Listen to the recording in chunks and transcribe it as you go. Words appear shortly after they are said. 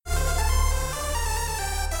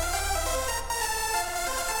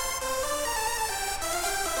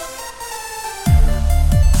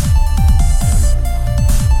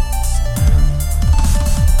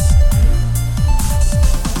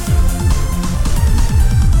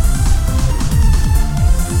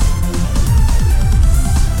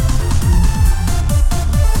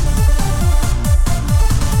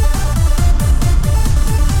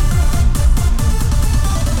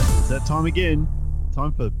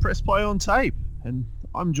time for Press Play on Tape, and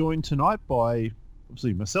I'm joined tonight by,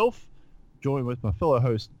 obviously, myself, joined with my fellow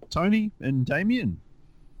host Tony and Damien.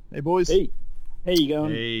 Hey, boys. Hey, how you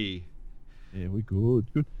going? Hey. Yeah, we're good.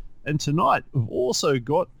 And tonight we've also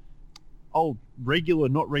got regular,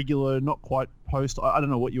 not quite host. I don't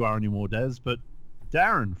know what you are anymore, Daz, but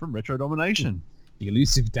Darren from Retro Domination. The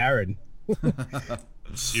elusive Darren.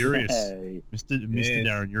 Serious, Hey. Mr. Yes.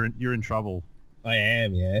 Darren, you're in trouble. I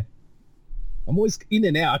am, yeah. I'm always in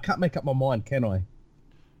and out. I can't make up my mind, can I?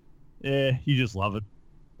 Yeah, you just love it.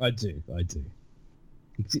 I do.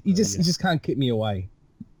 You just can't keep me away.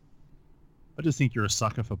 I just think you're a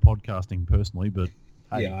sucker for podcasting personally, but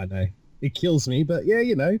hey. Yeah, I know. It kills me, but yeah,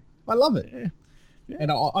 I love it. Yeah.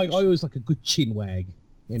 And I always like a good chin wag.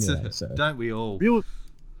 Anyway, so. Don't we all?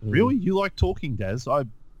 Really? You like talking, Daz? I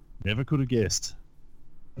never could have guessed.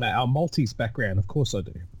 Our Maltese background, of course I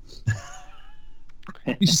do.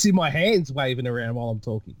 You should see my hands waving around while I'm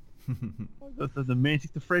talking.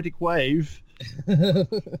 The frantic wave.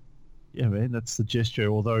 Yeah, man, that's the gesture.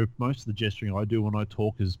 Although most of the gesturing I do when I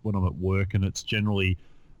talk is when I'm at work, and it's generally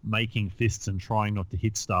making fists and trying not to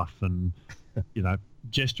hit stuff, and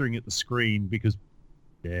gesturing at the screen because,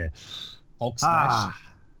 yeah, Hulk smash.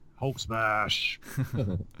 Hulk smash.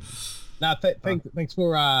 Thanks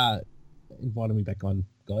for inviting me back on,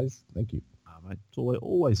 guys. Thank you. Mate, it's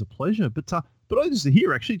always a pleasure. But I just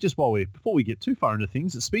hear actually, just before we get too far into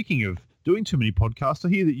things, that speaking of doing too many podcasts, I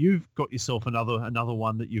hear that you've got yourself another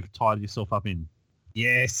one that you've tied yourself up in.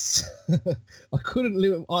 Yes, I couldn't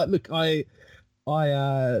live. I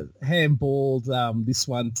handballed this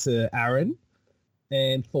one to Aaron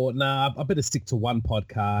and thought, nah, I better stick to one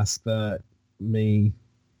podcast. But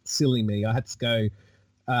silly me, I had to go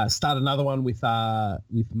start another one with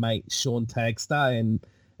mate Sean Tagster, and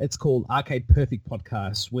it's called Arcade Perfect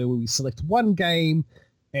Podcast, where we select one game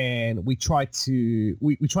and we try to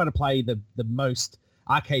play the most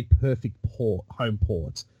arcade perfect home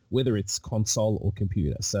port, whether it's console or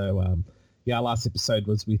computer. So our last episode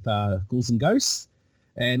was with Ghouls and Ghosts,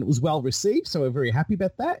 and it was well received, so we're very happy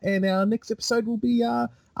about that. And our next episode will be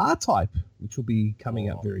R-Type, which will be coming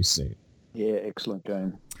up very soon. Yeah, excellent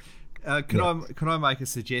game. Can I make a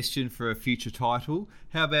suggestion for a future title?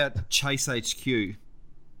 How about Chase HQ?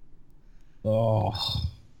 Oh,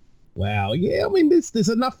 wow! Yeah, I mean, there's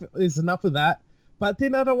enough of that, but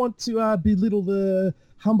then I don't want to belittle the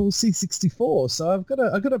humble C64. So I've got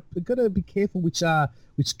to be careful which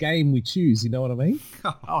game we choose. You know what I mean?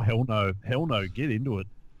 Oh hell no! Get into it.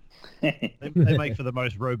 They make for the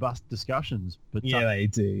most robust discussions. But yeah, they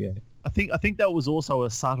do. Yeah. I think that was also a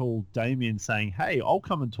subtle Damien saying, "Hey, I'll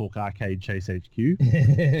come and talk Arcade Chase HQ."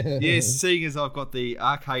 Yes, seeing as I've got the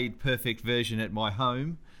arcade perfect version at my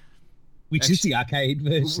home. Which is the arcade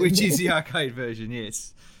version. Which is the arcade version,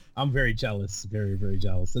 yes. I'm very jealous, very, very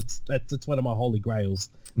jealous. That's one of my holy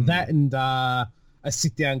grails. Mm-hmm. That and a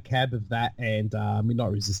sit-down cab of that and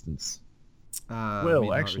Midnight Resistance.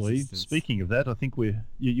 Well, actually, speaking of that, I think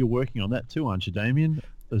you're working on that too, aren't you, Damien?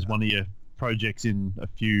 As one of your projects in a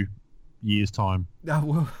few years' time.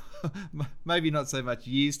 Well, maybe not so much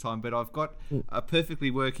years' time, but I've got a perfectly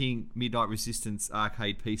working Midnight Resistance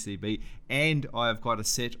arcade PCB, and I've got a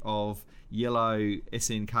set of yellow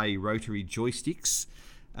SNK rotary joysticks.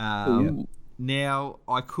 Now,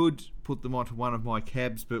 I could put them onto one of my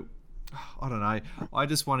cabs, but I don't know. I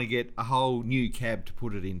just want to get a whole new cab to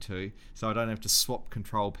put it into, so I don't have to swap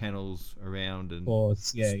control panels around and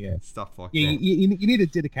stuff like that. You need a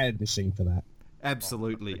dedicated machine for that.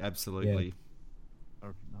 Absolutely. Yeah.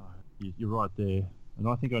 No, you're right there, and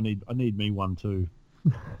I think I need me one too.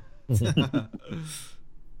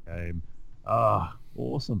 Game.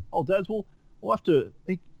 Awesome. Oh, Daz, we'll have to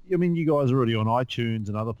think. I mean, you guys are already on iTunes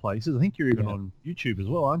and other places. I think you're even on YouTube as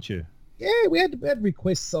well, aren't you? Yeah, we had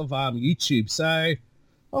requests of YouTube, so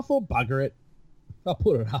I thought, bugger it, I'll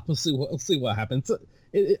put it up. I'll see what happens.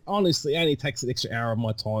 It honestly only takes an extra hour of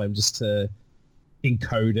my time just to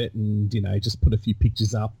encode it and just put a few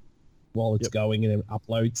pictures up while it's going and then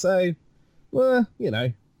upload. So, well,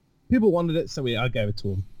 people wanted it, so I gave it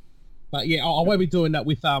to them. But yeah, I won't be doing that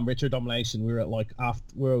with Retro Domination. We're at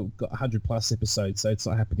we've got 100+ episodes, so it's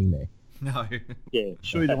not happening there. No. Yeah.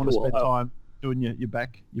 Sure, you don't want to spend time doing your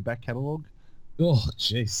back catalogue? Oh,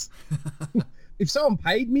 jeez. If someone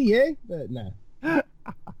paid me, yeah, but no. Oh,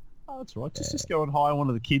 that's right. Just go and hire one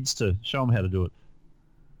of the kids to show them how to do it.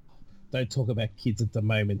 Don't talk about kids at the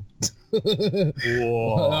moment.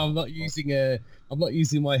 Whoa. I'm not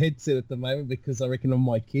using my headset at the moment because I reckon I'm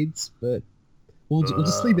my kids, but we'll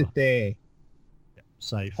just leave it there. Yeah,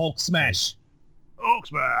 safe. Hulk smash. Hulk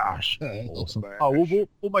smash. Awesome. Oh,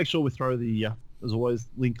 we'll make sure we throw the as always,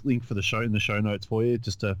 link for the show in the show notes for you.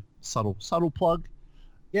 Just a subtle plug.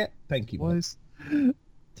 Yeah, thank you, boys.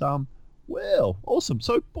 Well, awesome.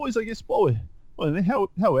 So, boys, I guess how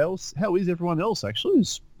is everyone else? Actually,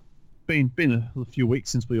 it's been a few weeks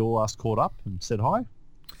since we all last caught up and said hi.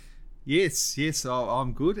 Yes,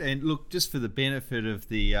 I'm good. And look, just for the benefit of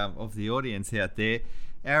the audience out there,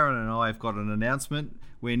 Aaron and I have got an announcement.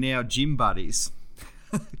 We're now gym buddies,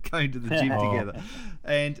 going to the gym together.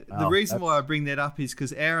 And the reason why I bring that up is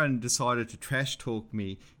because Aaron decided to trash talk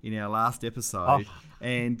me in our last episode.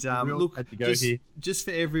 And look, just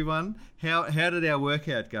for everyone, how did our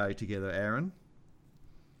workout go together, Aaron?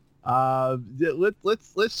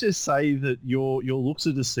 Let's just say that your looks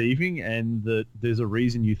are deceiving, and that there's a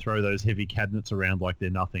reason you throw those heavy cabinets around like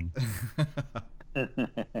they're nothing.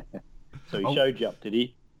 So he showed you up, did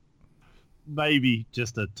he? Maybe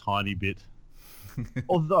just a tiny bit.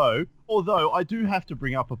 although I do have to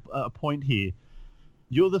bring up a point here.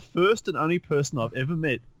 You're the first and only person I've ever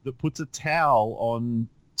met that puts a towel on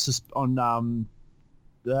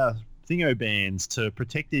thingo bands to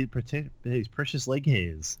protect his precious leg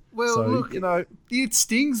hairs. Well, so, look, it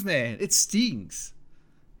stings, man. It stings.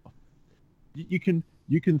 You can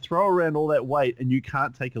throw around all that weight and you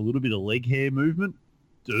can't take a little bit of leg hair movement,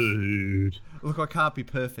 dude. Look, I can't be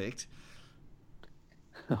perfect.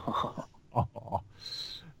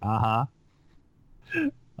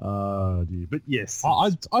 Oh dear, but yes, I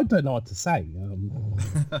don't know what to say.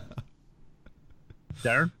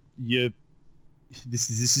 Darren, this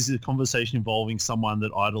is a conversation involving someone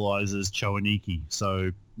that idolizes Choaniki, so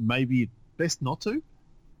maybe best not to.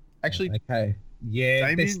 Actually, okay, yeah,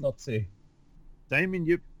 Damien, best not to.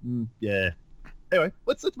 Damien, yeah. Anyway,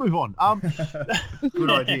 let's move on. Good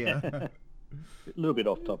idea. A little bit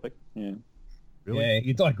off topic, yeah. Really? Yeah,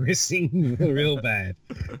 you're digressing real bad.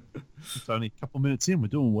 It's only a couple of minutes in. We're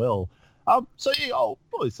doing well. So yeah,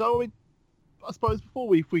 boys. So I mean, I suppose before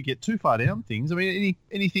we get too far down things, I mean,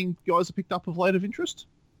 anything you guys have picked up of late of interest?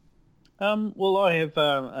 Well, I have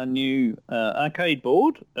a new arcade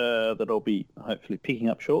board that I'll be hopefully picking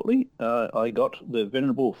up shortly. I got the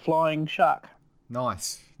Venerable Flying Shark.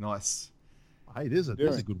 Nice. Hey, there's a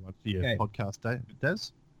good one for your podcast,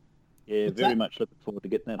 Daz. Yeah, What's very that? much looking forward to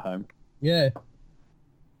getting that home. Yeah.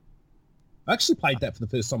 I actually played that for the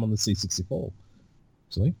first time on the C64.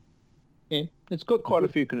 Actually. Yeah, it's got quite a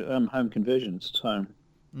few home conversions. So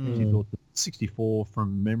You thought the 64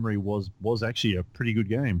 from memory was actually a pretty good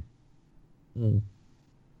game. But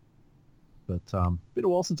been a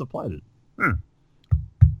while since I played it.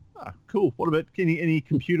 Cool. What about any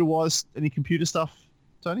computer stuff,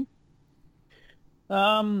 Tony?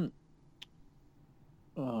 I'm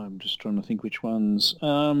just trying to think which ones.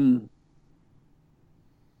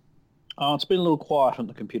 It's been a little quiet on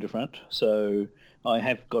the computer front, so I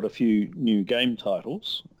have got a few new game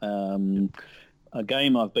titles. A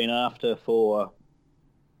game I've been after for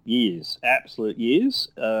years, absolute years.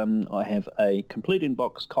 I have a complete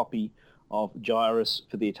in-box copy of Gyrus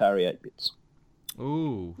for the Atari 8-bits.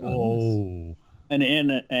 Ooh. Oh.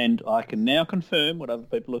 And I can now confirm what other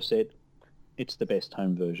people have said. It's the best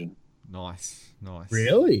home version. Nice.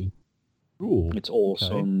 Really? Ooh. It's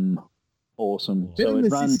awesome. Okay. Awesome. Better So than it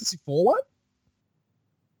the runs. C64 one?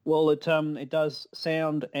 Well, it does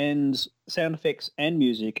sound effects and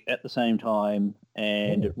music at the same time,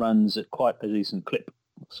 and it runs at quite a decent clip.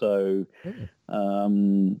 So,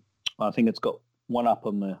 I think it's got one up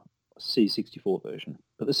on the C64 version,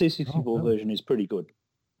 but the C64 version is pretty good.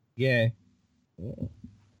 Yeah.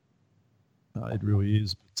 It really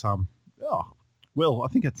is. But well, I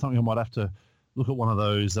think it's something I might have to look at one of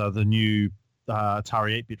those the new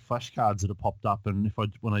Atari 8-bit flash cards that have popped up, and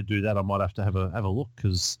when I do that, I might have to have a look,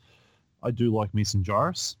 because I do like me some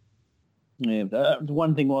Gyrus. Yeah, the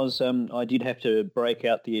one thing was I did have to break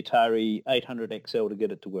out the Atari 800 XL to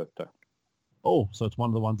get it to work though. Oh, so it's one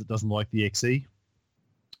of the ones that doesn't like the XE?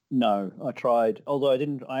 No, I tried. Although I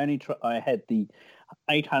didn't. I had the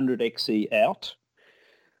 800 XE out.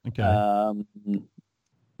 Okay. I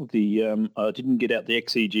didn't get out the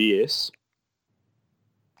XEGS.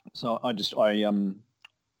 So I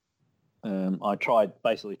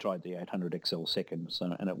basically tried the 800 XL second,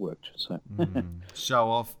 and it worked. So Show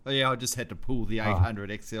off. Oh, yeah, I just had to pull the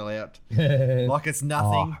 800 XL out like it's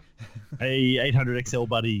nothing. Hey, 800 XL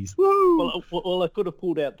buddies. Woo! Well, I could have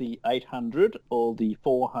pulled out the 800 or the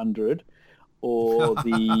 400 or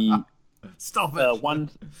the Stop it.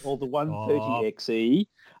 130 XE.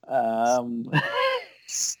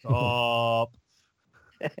 Stop.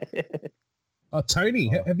 Tony,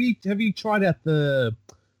 have you tried out the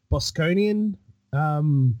Bosconian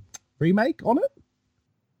remake on it?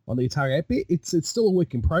 on the Atari 8-bit. It's still a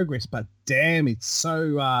work in progress, but damn, it's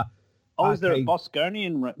so. Is there a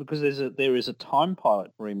Bosconian? Because there is a Time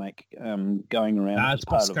Pilot remake going around. It's a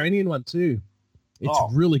Bosconian one too. It's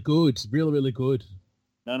really good. Really, really good.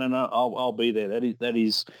 No. I'll be there. That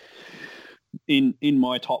is in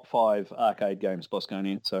my top 5 arcade games,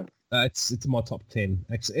 Bosconian. So it's in my top 10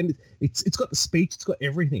 actually, and it's got the speech. It's got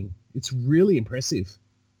everything. It's really impressive.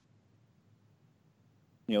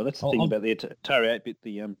 You know, that's the thing about the Atari 8-bit.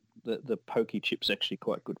 The pokey chip's actually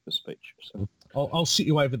quite good for speech. So I'll shoot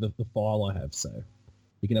you over the file I have, so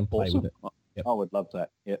you can have a play with it. Yep. I would love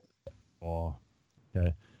that. Yep. Oh,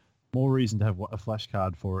 okay. More reason to have a flash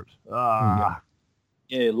card for it.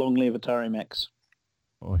 Yeah, long live Atari Max.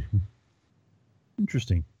 Oh,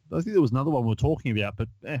 interesting. I think there was another one we were talking about, but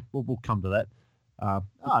we'll come to that.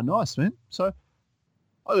 Nice, man. So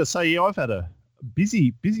I gotta say, I've had a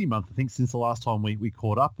busy month. I think since the last time we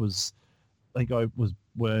caught up was, I think I was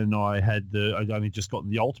when I'd only just gotten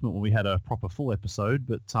the Ultimate when we had a proper full episode.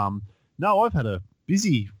 But no, I've had a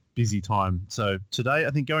busy time. So today,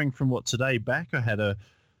 I think going from today back, I had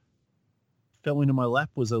fell into my lap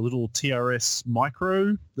was a little TRS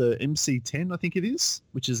Micro, the MC10, I think it is,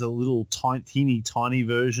 which is a little tiny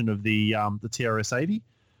version of the TRS-80,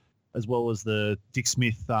 as well as the Dick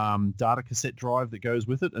Smith data cassette drive that goes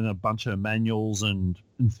with it, and a bunch of manuals and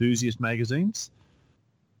enthusiast magazines,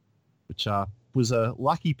 which was a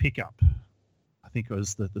lucky pickup, I think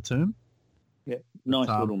was the term. Yeah, nice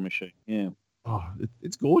little machine, yeah. Oh,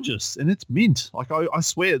 it's gorgeous, and it's mint. Like, I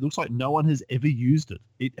swear, it looks like no one has ever used it.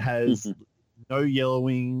 It has no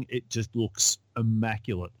yellowing. It just looks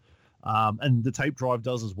immaculate. And the tape drive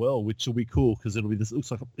does as well, which will be cool because it'll be this. It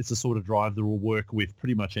looks like it's the sort of drive that will work with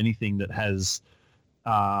pretty much anything that has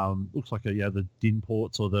looks like the DIN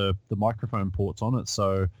ports or the microphone ports on it.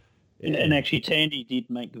 So, and actually, Tandy did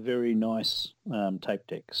make very nice tape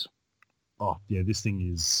decks. Oh yeah, this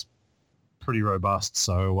thing is pretty robust.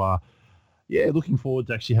 So looking forward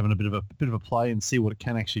to actually having a bit of a play and see what it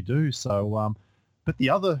can actually do. So, but the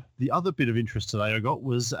other bit of interest today I got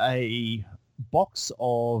was a box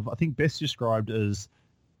of, I think best described as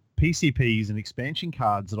PCPs and expansion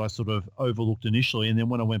cards that I sort of overlooked initially, and then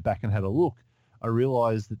when I went back and had a look, I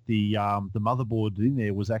realized that the motherboard in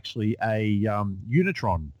there was actually a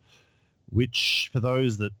Unitron, which for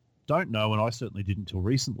those that don't know, and I certainly didn't until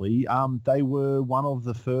recently, they were one of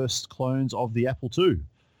the first clones of the Apple II.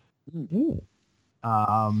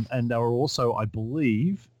 And they were also, I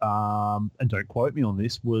believe, and don't quote me on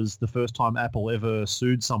this, was the first time Apple ever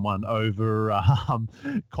sued someone over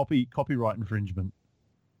copyright infringement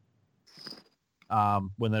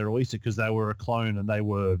when they released it, because they were a clone and they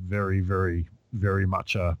were very, very, very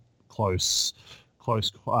much a close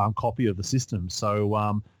copy of the system.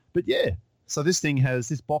 So, but yeah. So this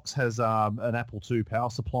box has an Apple II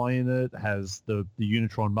power supply in it, has the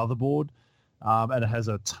Unitron motherboard, and it has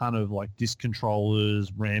a ton of like disk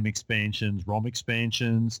controllers, RAM expansions, ROM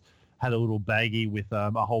expansions, had a little baggie with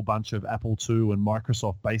a whole bunch of Apple II and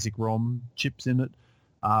Microsoft Basic ROM chips in it,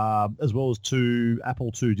 as well as 2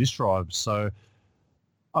 Apple II disk drives. So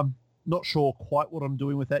I'm not sure quite what I'm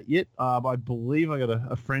doing with that yet. I believe I got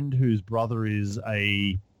a friend whose brother is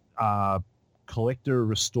a collector,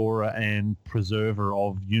 restorer, and preserver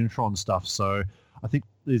of Unitron stuff. So I think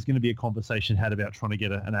there's going to be a conversation had about trying to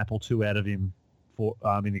get an Apple II out of him for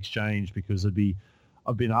in exchange, because I've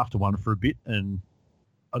been after one for a bit, and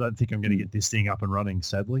I don't think I'm going to get this thing up and running,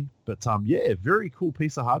 sadly. But very cool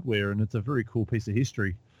piece of hardware, and it's a very cool piece of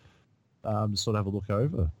history to sort of have a look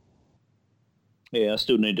over. Yeah, I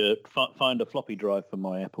still need to find a floppy drive for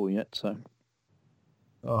my Apple yet. So,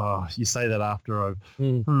 oh, you say that after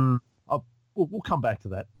we'll come back to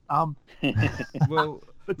that. Well,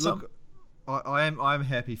 but look, I'm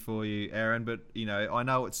happy for you, Aaron. But I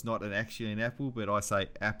know it's not actually an Apple, but I say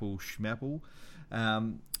Apple schmapple.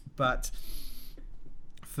 But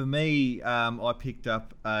for me, I picked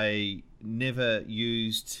up a never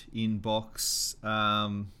used in box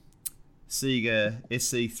Sega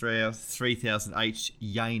SC3000H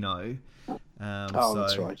Yano.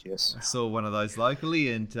 That's right, yes. I saw one of those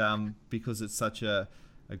locally, and because it's such a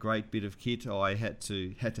great bit of kit, I had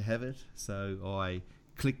to have it. So I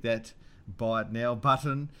clicked that buy it now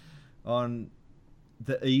button on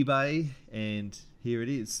the eBay, and here it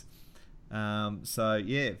is. So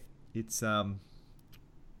yeah, it's as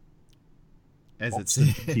it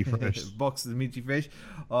says, box of minty fresh.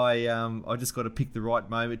 I just got to pick the right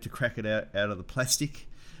moment to crack it out of the plastic,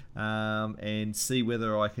 and see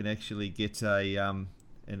whether I can actually get an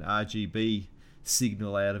RGB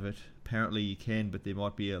signal out of it. Apparently you can, but there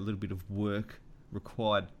might be a little bit of work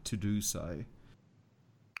required to do so.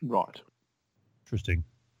 Right. Interesting.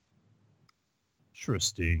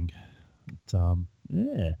 Interesting. But,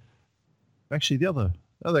 yeah. Actually, the other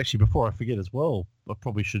actually, before I forget as well, I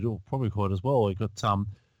probably call it as well. I got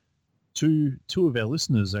two of our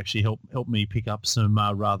listeners actually helped me pick up some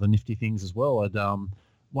rather nifty things as well. I'd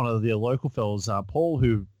one of the local fellas, Paul,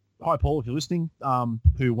 hi Paul, if you're listening,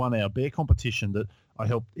 who won our bear competition that I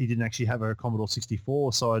helped. He didn't actually have a Commodore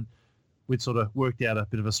 64, so we'd sort of worked out a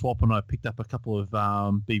bit of a swap, and I picked up a couple of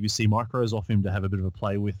BBC micros off him to have a bit of a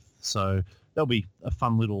play with. So that'll be a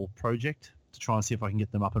fun little project to try and see if I can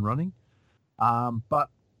get them up and running. But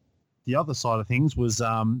the other side of things was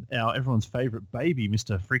everyone's favourite baby,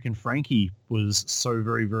 Mr. Freaking Frankie, was so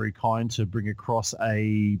very, very kind to bring across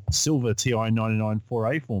a silver TI-99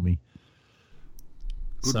 4A for me.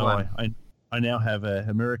 Good so one. I now have an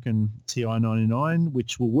American TI-99,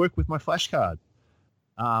 which will work with my flash card,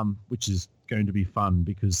 which is going to be fun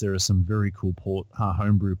because there are some very cool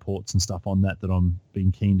homebrew ports and stuff on that I'm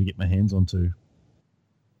being keen to get my hands onto.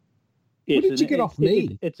 What did you get off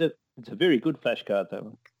me? It's a very good flash card, that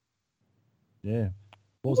one. Yeah.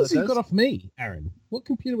 What was you got off me, Aaron? What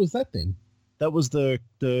computer was that then? That was the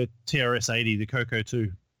TRS-80, the Coco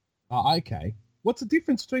 2. Oh, okay. What's the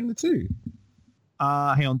difference between the two?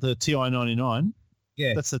 Hang on, the TI-99.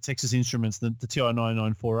 Yeah. That's the Texas Instruments. The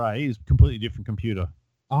TI-99 4A is a completely different computer.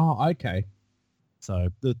 Oh, okay. So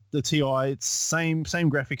the TI, it's same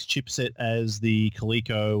graphics chipset as the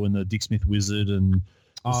Coleco and the Dick Smith Wizard and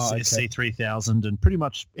SC3000 and pretty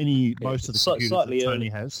much most of the computers that Tony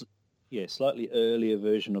has. Yeah, slightly earlier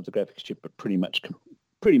version of the graphics chip, but pretty much the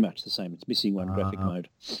same. It's missing one graphic mode.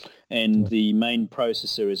 And the main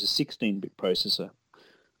processor is a 16-bit processor.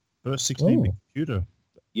 First 16-bit computer.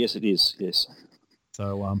 Yes, it is. Yes.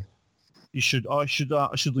 So I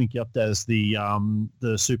should link you up as the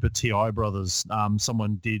Super TI Brothers.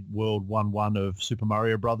 Someone did World 1-1 of Super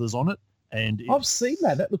Mario Brothers on it, and I've seen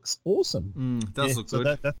that. That looks awesome. Does look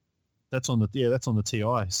good. That's on the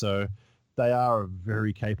TI. So they are a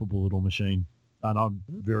very capable little machine, and I'm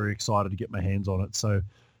very excited to get my hands on it. So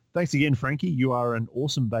thanks again, Frankie. You are an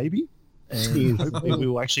awesome baby, and hopefully we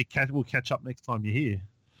will actually catch up next time you're here.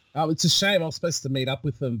 Oh, it's a shame. I was supposed to meet up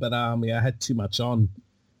with them, but I had too much on.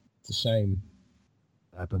 It's a shame.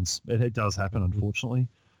 It happens. It does happen, unfortunately.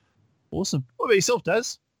 Awesome. What about yourself,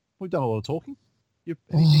 Daz? We've done a lot of talking.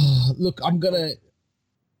 Look, I've got a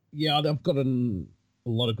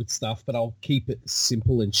lot of good stuff, but I'll keep it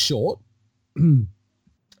simple and short.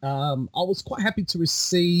 I was quite happy to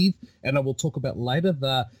receive, and I will talk about later,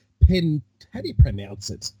 the how do you pronounce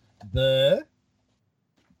it?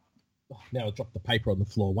 Now I dropped the paper on the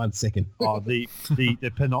floor. 1 second. The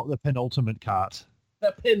penultimate cart.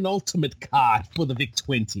 The penultimate cart for the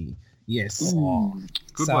VIC-20. Yes. Good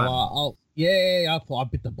so, one. I thought I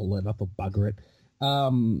bit the bullet. I thought bugger it.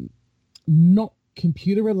 Not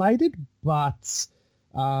computer related, but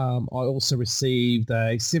I also received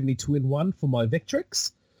a 72-in-1 for my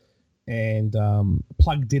Vectrex, and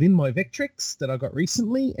plugged it in my Vectrex that I got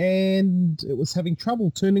recently, and it was having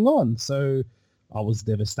trouble turning on. So I was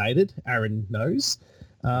devastated. Aaron knows.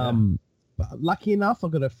 But lucky enough, I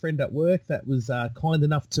got a friend at work that was kind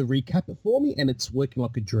enough to recap it for me, and it's working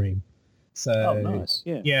like a dream. So nice.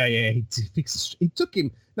 Yeah. He fixed. It took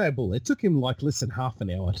him It took him like less than half an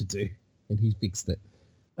hour to do, and he fixed it.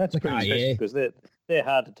 That's pretty special because they're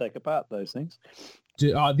hard to take apart, those things.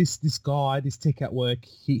 Dude, this guy, this tech at work,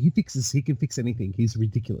 he can fix anything. He's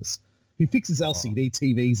ridiculous. He fixes LCD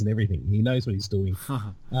TVs and everything. He knows what he's doing.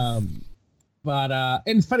 But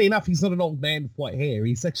and funny enough, he's not an old man with white hair.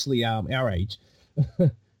 He's actually our age.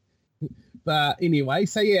 But anyway,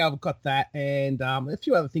 so yeah, I've got that and a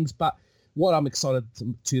few other things. But what I'm excited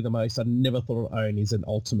to the most, I never thought I'd own, is an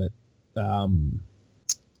Ultimate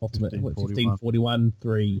 1541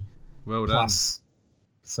 3 well plus. Done.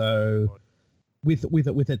 So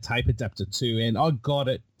with a tape adapter too, and I got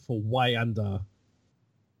it for way under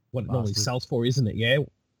what it normally sells for, isn't it? Yeah,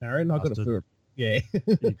 Aaron, I got it for. Yeah,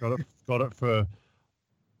 you got it for.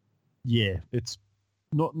 Yeah, it's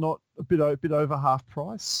not a bit over half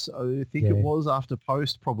price. I think it was after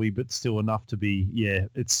post probably, but still enough to be. Yeah,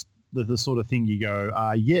 it's the sort of thing you go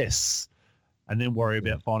yes, and then worry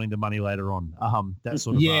about finding the money later on. That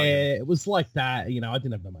sort of bargain. It was like that. You know, I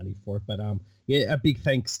didn't have the money for it, but a big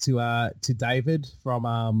thanks to David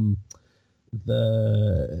from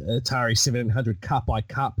the Atari 700 Cart by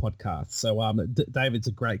Cart podcast. So David's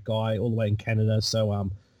a great guy all the way in Canada. So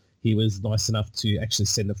he was nice enough to actually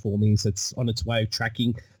send it for me. So it's on its way of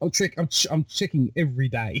tracking. I'm checking every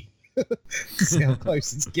day to see how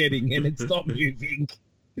close it's getting, and it's not moving.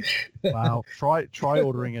 Wow! Try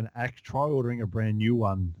ordering a brand new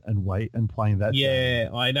one and wait and playing that. Yeah,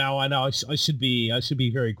 I know. I should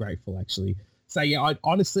be very grateful actually. So yeah, I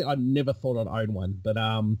never thought I'd own one, but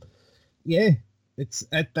yeah,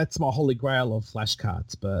 that's my holy grail of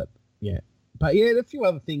flashcards. But yeah, a few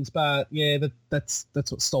other things, but yeah, that's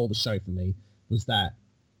what stole the show for me was that.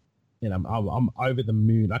 You know, I'm over the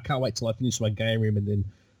moon. I can't wait till I finish my game room and then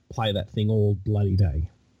play that thing all bloody day.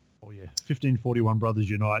 Oh yeah, 1541 Brothers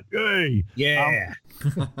Unite. Yay! Yeah.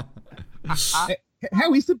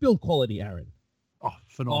 How is the build quality, Aaron? Oh,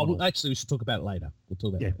 phenomenal. Well, actually, we should talk about it later. We'll talk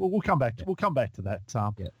about it. Yeah, we'll come back. Yeah. We'll come back to that.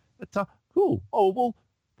 Yeah. But, cool. Oh well,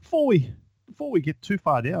 before we get too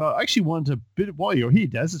far down, I actually wanted while you're here,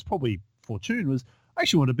 Daz, it's probably fortune was I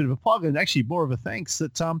actually wanted a bit of a plug and actually more of a thanks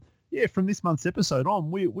that yeah, from this month's episode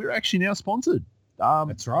on, we're actually now sponsored.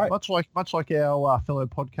 That's right. Much like our fellow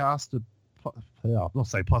podcast, I'll not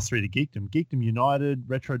say plus 3 to Geekdom United,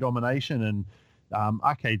 Retro Domination, and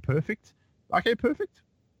Arcade Perfect. Arcade Perfect?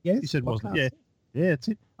 Yes. You said wasn't podcast. it? Yeah, that's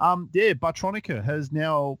it. Yeah, Bartronica has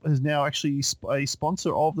now actually a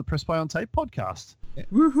sponsor of the Press Play on Tape podcast. Yeah.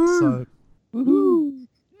 Woohoo! So, woohoo!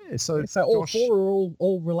 Yeah, so all Josh, four are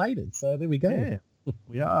all related. So there we go. yeah.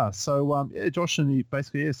 We are. So, Josh and he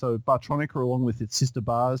basically, so Bartronica, along with its sister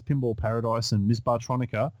bars, Pinball Paradise and Miss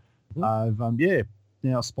Bartronica, have,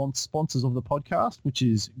 now sponsors of the podcast, which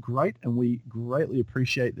is great, and we greatly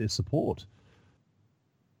appreciate their support.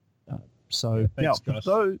 Thanks, Josh.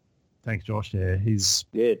 Thanks, Josh. Yeah, he's...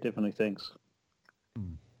 Yeah, definitely, thanks.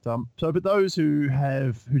 But those who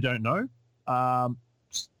don't know,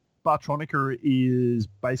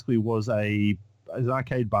 Bartronica was an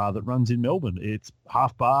arcade bar that runs in Melbourne. It's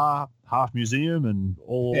half bar, half museum, and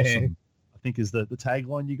all awesome. I think is the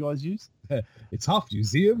tagline you guys use. It's half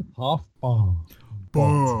museum, half bar.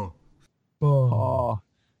 Bar. Oh,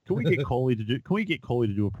 can we get Coley to do? Can we get Coley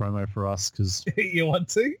to do a promo for us? Because You want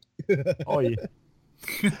to? oh yeah.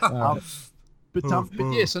 But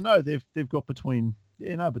yeah, so no, they've got between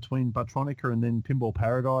Bartronica and then Pinball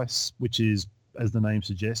Paradise, which is, as the name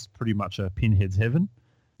suggests, pretty much a pinhead's heaven.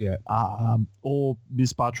 Yeah. Or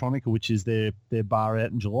Miss Bartronica, which is their bar out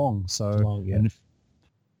in Geelong. So, Geelong, yeah. and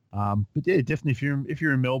but yeah, definitely if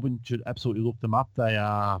you're in Melbourne, you should absolutely look them up. They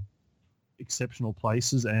are exceptional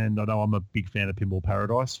places, and I know I'm a big fan of Pinball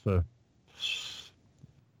Paradise for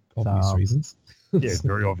Obvious reasons. yeah,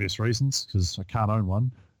 very obvious reasons because I can't own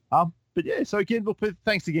one. But yeah, so again, look,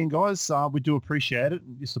 thanks again, guys. We do appreciate it,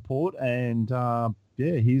 your support, and yeah,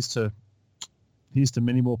 here's to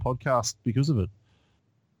many more podcasts because of it.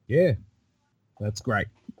 Yeah, that's great.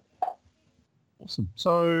 Awesome.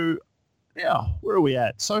 So, yeah, where are we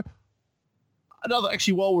at? So,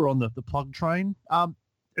 actually, while we're on the plug train,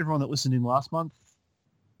 everyone that listened in last month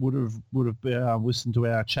would have listened to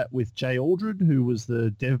our chat with Jay Aldred, who was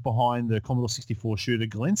the dev behind the Commodore 64 shooter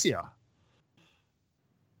Galencia.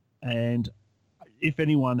 And if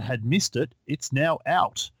anyone had missed it, it's now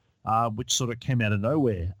out, which sort of came out of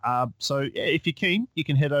nowhere. So yeah, if you're keen, you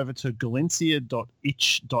can head over to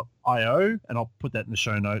galencia.itch.io, and I'll put that in the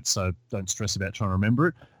show notes, so don't stress about trying to remember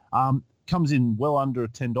it. Comes in well under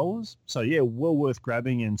 $10. So yeah, well worth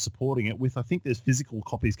grabbing and supporting it with. I think there's physical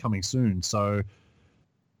copies coming soon. So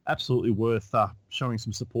absolutely worth showing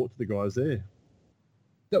some support to the guys there.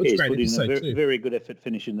 That was He's great put in episode a too. very good effort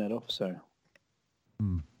finishing that off. So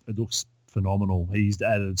It looks phenomenal. He's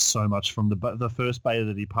added so much from the first beta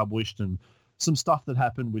that he published, and some stuff that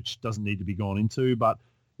happened which doesn't need to be gone into. But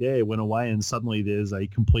yeah, it went away, and suddenly there's a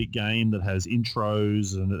complete game that has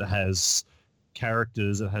intros and it has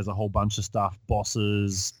characters. It has a whole bunch of stuff,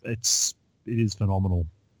 bosses. It is phenomenal.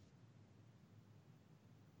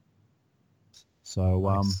 So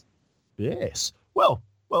Nice. yes. Well.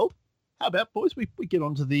 How about, boys? We get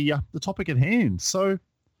on to the topic at hand. So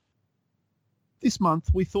this month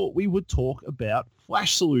we thought we would talk about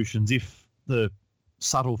flash solutions, if the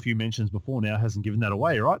subtle few mentions before now hasn't given that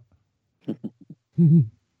away, right?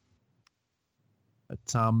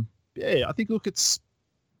 But yeah, I think, look, it's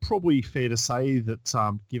probably fair to say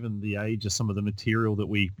that given the age of some of the material that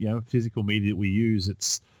we, physical media that we use,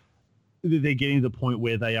 they're getting to the point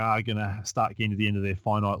where they are going to start getting to the end of their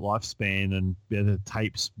finite lifespan, and the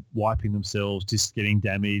tapes wiping themselves, just getting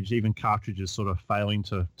damaged, even cartridges sort of failing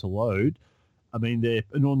to load. I mean,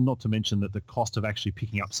 not to mention that the cost of actually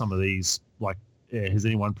picking up some of these, like, has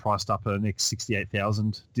anyone priced up an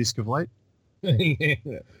X68000 disc of late?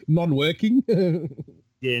 Non-working.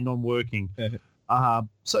 Yeah, non-working.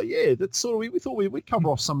 So yeah, that's sort of, we thought we'd cover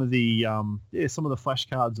off some of the some of the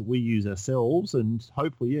flashcards that we use ourselves, and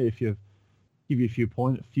hopefully, if you give you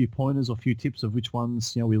a few pointers or a few tips of which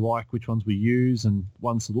ones we like, which ones we use, and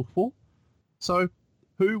ones to look for. So,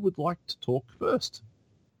 who would like to talk first?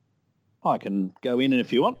 I can go in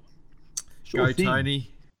if you want. Sure Go, thing.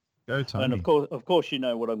 Tony. Go, Tony. And of course, you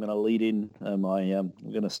know what I'm going to lead in. I'm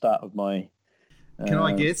going to start with my. Can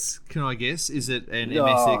I guess? Is it an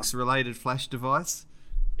MSX related flash device?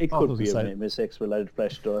 It could be an MSX related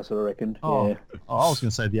flash device, I reckon. Oh, yeah. I was going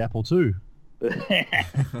to say the Apple II.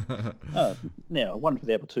 Now, one for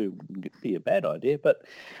the Apple II wouldn't be a bad idea, but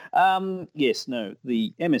yes, no,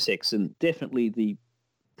 the MSX, and definitely the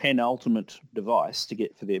penultimate device to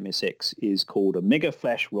get for the MSX is called a Mega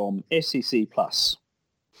Flash ROM SEC Plus.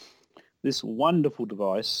 This wonderful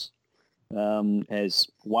device has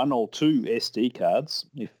one or two SD cards,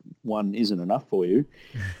 if one isn't enough for you,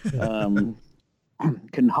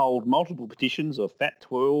 can hold multiple partitions of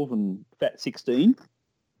FAT12 and FAT16.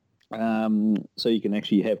 So you can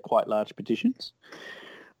actually have quite large partitions.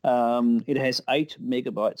 It has 8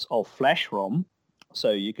 megabytes of flash ROM,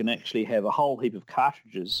 so you can actually have a whole heap of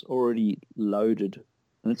cartridges already loaded.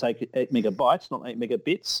 And it's 8 megabytes, not 8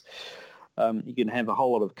 megabits. You can have a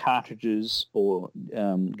whole lot of cartridges or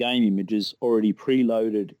game images already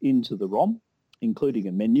preloaded into the ROM, including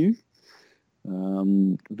a menu.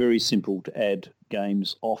 Very simple to add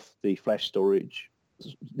games off the flash storage,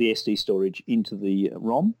 the SD storage, into the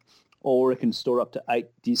ROM, or it can store up to 8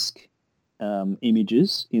 disk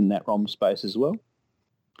images in that ROM space as well.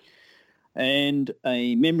 And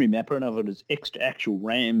a memory mapper, in other words, extra actual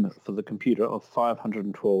RAM for the computer of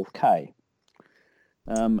 512K.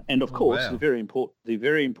 And of course, wow. the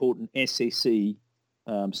very important SEC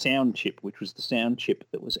sound chip, which was the sound chip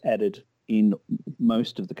that was added in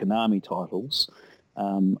most of the Konami titles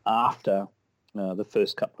after the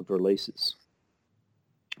first couple of releases.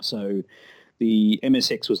 So the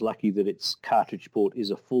MSX was lucky that its cartridge port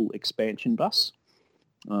is a full expansion bus.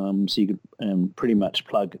 So you can pretty much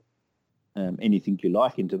plug anything you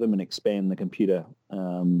like into them and expand the computer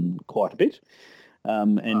quite a bit.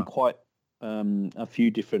 Quite a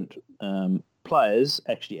few different players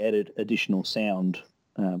actually added additional sound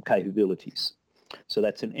capabilities. So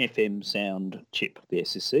that's an FM sound chip, the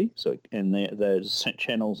SSC. So, and those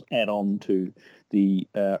channels add on to the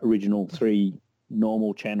original 3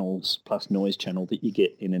 normal channels plus noise channel that you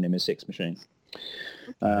get in an MSX machine.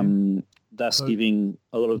 Okay. Thus giving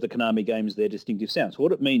a lot of the Konami games their distinctive sounds. So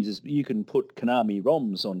what it means is you can put Konami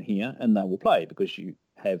ROMs on here and they will play because you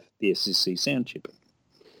have the SSC sound chip.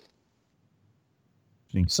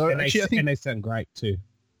 So and actually, I think they sound great too.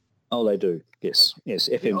 Oh, they do. Yes.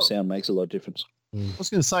 FM sound makes a lot of difference. I was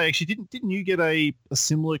going to say, actually, didn't you get a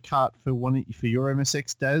similar cart for your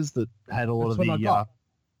MSX, Daz, that had a lot of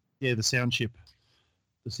the sound chip,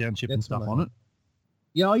 and stuff on it?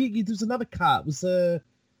 Yeah, there was another cart. It was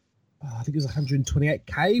I think it was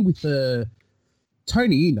 128K with a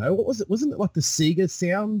Tony. You know, what was it? Wasn't it like the Sega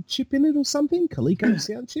sound chip in it or something? Coleco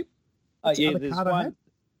sound chip. Yeah, there's one.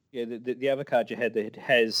 Yeah, the other card you had that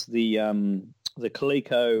has the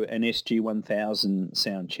Coleco and SG-1000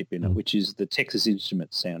 sound chip in it, which is the Texas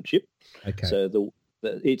Instruments sound chip. Okay. So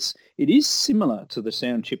it is similar to the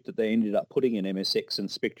sound chip that they ended up putting in MSX and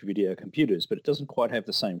Spectra Video computers, but it doesn't quite have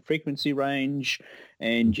the same frequency range,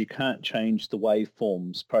 and you can't change the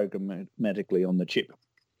waveforms programmatically on the chip.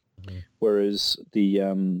 Mm-hmm. Whereas the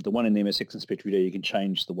one in the MSX and Spectra Video, you can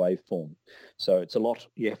change the waveform. So it's a lot.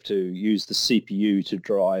 You have to use the CPU to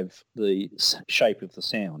drive the shape of the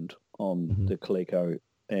sound on the Coleco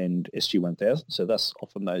and SG-1000. So thus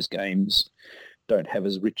often those games don't have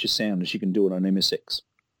as rich a sound as you can do it on MSX.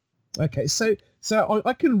 Okay, so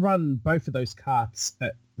I can run both of those carts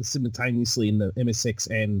simultaneously in the MSX,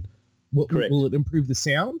 and will it improve the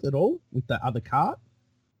sound at all with that other cart?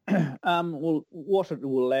 Well, what it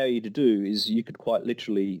will allow you to do is you could quite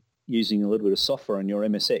literally, using a little bit of software on your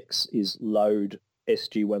MSX, is load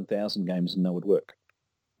SG-1000 games and that would work.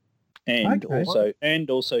 And also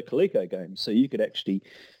Coleco games. So you could actually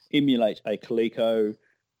emulate a Coleco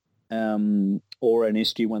or an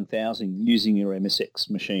SG-1000 using your MSX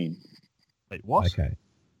machine. Wait, what? Okay.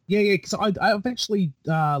 Yeah, because I've actually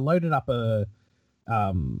loaded up a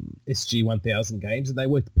SG-1000 games and they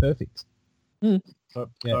worked perfect. No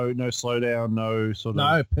slowdown, no sort of...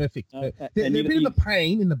 No, perfect. They're a bit of a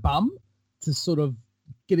pain in the bum to sort of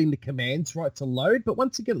getting the commands right to load, but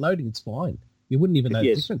once you get loading, it's fine. You wouldn't even know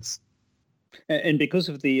the difference. And because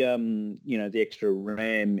of the the extra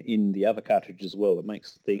RAM in the other cartridge as well, it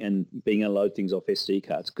makes and being able to load things off SD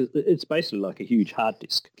cards, because it's basically like a huge hard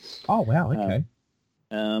disk. Oh wow! Okay.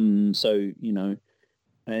 So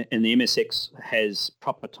and the MSX has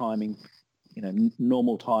proper timing,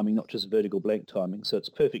 normal timing, not just vertical blank timing. So it's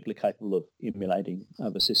perfectly capable of emulating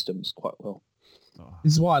other systems quite well.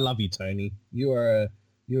 This is why I love you, Tony. You are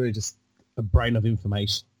just a brain of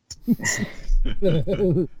information.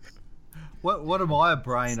 What am I a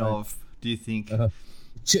brain of, do you think?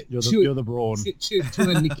 You're the brawn. Chew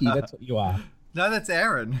and Nicky, that's what you are. No, that's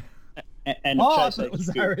Aaron. And I Chase thought it was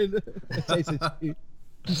HQ. Aaron. Chase HQ. You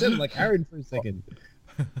sounded like Aaron for a second.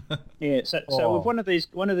 Yeah, so with one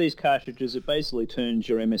of these cartridges, it basically turns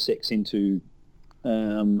your MSX into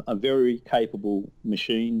a very capable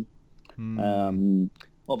machine.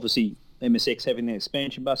 Obviously, MSX having the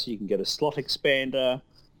expansion bus, you can get a slot expander,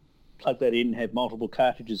 plug that in, have multiple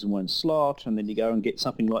cartridges in one slot, and then you go and get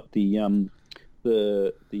something like the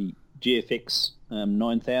GFX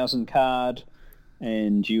 9000 card,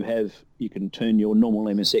 and you can turn your normal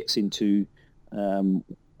MSX into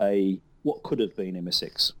what could have been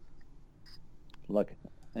MSX, like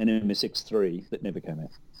an MSX3 that never came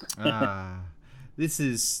out. This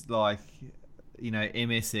is like,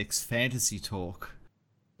 MSX fantasy talk.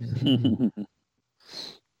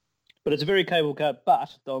 But it's a very capable card,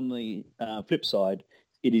 but on the flip side,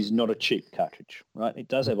 it is not a cheap cartridge, right? It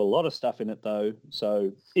does have a lot of stuff in it, though,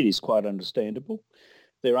 so it is quite understandable.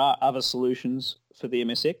 There are other solutions for the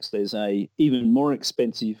MSX. There's a even more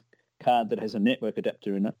expensive card that has a network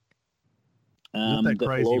adapter in it. Is that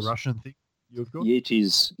crazy Russian thing you've got? Yeah, it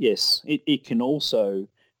is, yes. It can also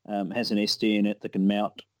has an SD in it that can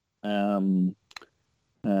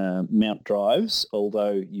mount drives,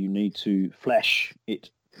 although you need to flash it,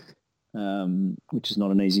 which is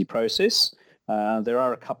not an easy process. There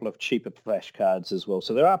are a couple of cheaper flash cards as well.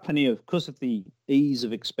 So there are plenty because of the ease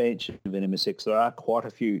of expansion of an MSX, there are quite a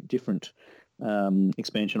few different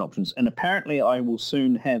expansion options. And apparently I will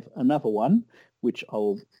soon have another one, which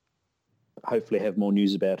I'll hopefully have more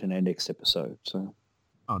news about in our next episode. So,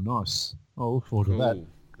 oh, nice! I'll look forward to that.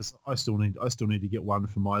 Because I still need to get one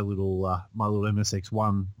for my little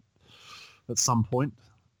MSX1 at some point.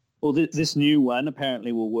 Well, this new one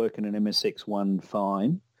apparently will work in an MSX1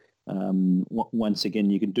 fine. Once again,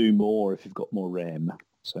 you can do more if you've got more RAM.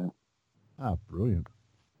 So, brilliant.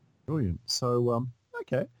 So,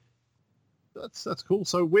 okay, that's cool.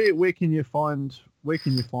 So, where can you find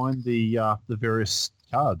the various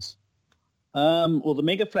cards? Well, the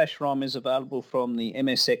Mega Flash ROM is available from the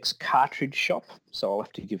MSX cartridge shop, so I'll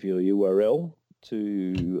have to give you a URL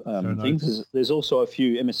to things. There's also a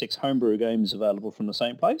few MSX homebrew games available from the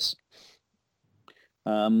same place,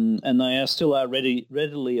 and they still are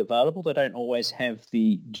readily available. They don't always have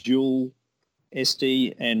the dual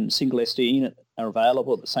SD and single SD in it are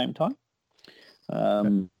available at the same time,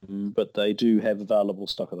 but they do have available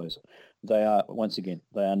stock of those. They are, once again,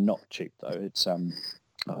 they are not cheap though. It's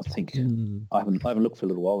I think I haven't looked for a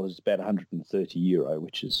little while. It's about €130,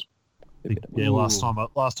 which is last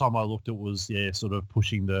time I looked, it was sort of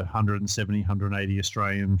pushing the 170, 180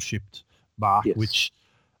 Australian shipped mark. Yes. Which,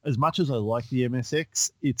 as much as I like the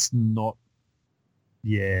MSX, it's not.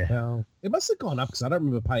 Yeah, well, it must have gone up because I don't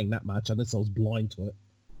remember paying that much unless I was blind to it.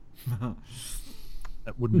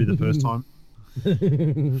 That wouldn't be the first time.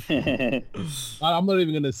 I'm not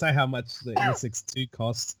even going to say how much the MSX2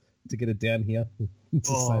 cost to get it down here.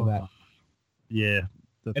 Say that. Yeah.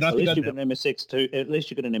 And at least you've got an MSX2. At least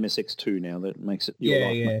you've got an MSX2 now that makes it your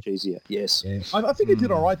life much easier. Yes. Yeah. I think I did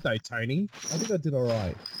all right though, Tony. I think I did all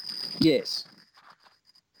right. Yes.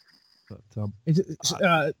 But it's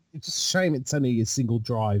a shame it's only a single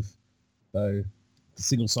drive, though. The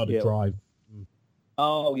single-sided drive.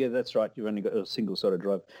 Oh yeah, that's right. You've only got a single-sided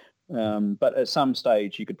drive. But at some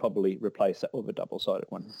stage, you could probably replace that with a double-sided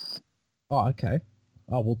one. Oh, okay.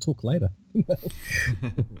 Oh, we'll talk later.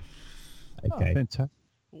 Okay. Fantastic.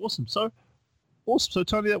 Awesome. So,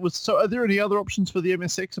 Tony, so are there any other options for the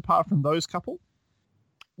MSX apart from those couple?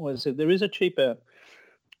 Well, so there is a cheaper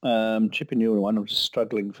newer one. I'm just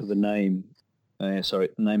struggling for the name. Sorry,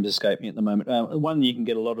 the name's escaped me at the moment. One you can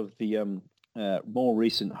get a lot of the more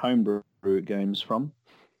recent homebrew games from.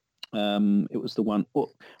 It was the one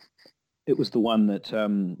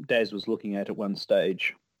that Daz was looking at one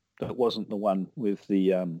stage. That wasn't the one with the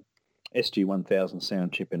SG-1000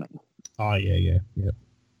 sound chip in it. Oh, yeah.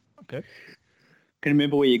 Okay. Can you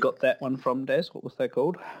remember where you got that one from, Daz? What was that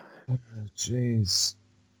called? Oh, jeez.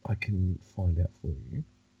 I can find out for you.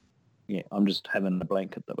 Yeah, I'm just having a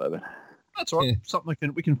blank at the moment. That's all right. Yeah. Something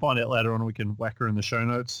we can find out later on. We can whack her in the show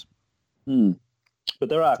notes. But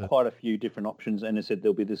there are quite a few different options, and I said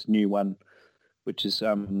there'll be this new one, which has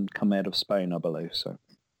come out of Spain, I believe. So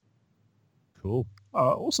cool.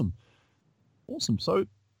 Awesome. So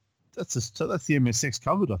that's the MSX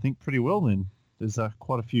covered, I think, pretty well. Then there's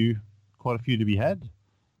quite a few to be had.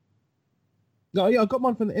 No, yeah, I got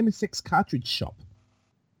one from the MSX cartridge shop.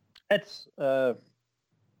 That's no,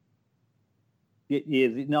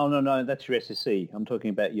 that's your SSC. I'm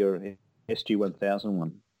talking about your SG-1000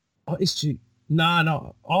 one. Oh, SG.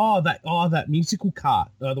 No. That musical cart,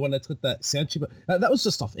 the one that's got that sound chip. That was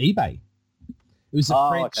just off eBay. It was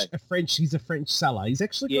He's a French seller. He's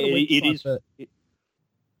actually got a website. It is.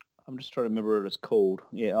 I'm just trying to remember what it's called.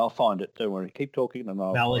 Yeah, I'll find it. Don't worry. Keep talking and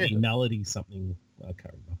I'll Melody something. I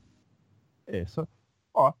can't remember. Yeah. So,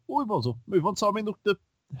 all right. Well, we might as well move on. So, I mean, look,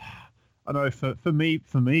 I know for me,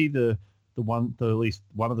 at least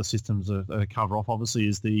one of the systems that cover off obviously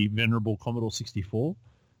is the venerable Commodore 64,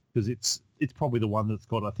 because it's probably the one that's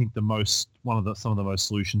got, I think, some of the most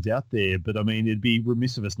solutions out there. But I mean, it'd be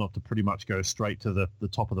remiss of us not to pretty much go straight to the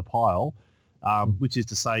top of the pile, which is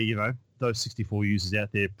to say, you know, those 64 users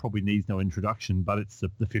out there probably needs no introduction, but it's the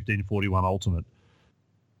 1541 Ultimate.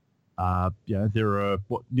 There are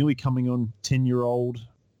nearly coming on 10 years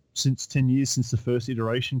since the first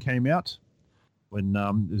iteration came out, when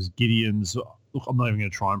there's Gideon's. Look, I'm not even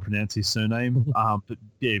going to try and pronounce his surname, but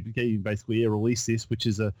yeah, Gideon basically released this, which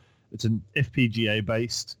is it's an FPGA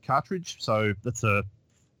based cartridge. So that's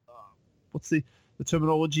what's the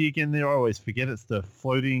terminology again there? I always forget. It's the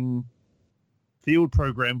floating field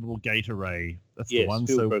programmable gate array. That's the one.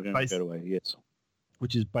 Field programmable gate array. Yes.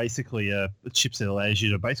 Which is basically a chip that allows you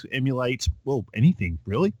to basically emulate, well, anything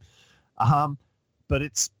really. But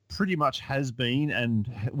it's pretty much has been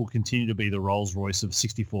and will continue to be the Rolls-Royce of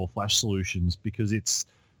 64 flash solutions, because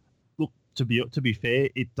to be fair,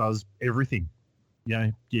 it does everything. You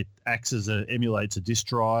know, it emulates a disk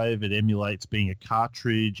drive, it emulates being a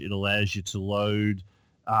cartridge, it allows you to load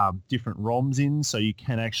different ROMs in, so you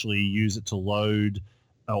can actually use it to load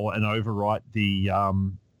and overwrite the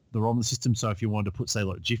ROM of the system. So if you wanted to put, say,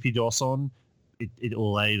 like Jiffy DOS on, it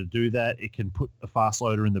will allow you to do that. It can put a fast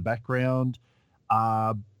loader in the background,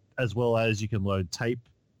 as well as you can load tape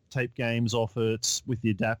games off it with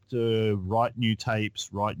the adapter, write new tapes,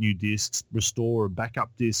 write new discs, restore and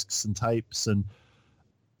backup discs and tapes, and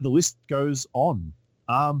the list goes on.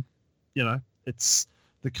 It's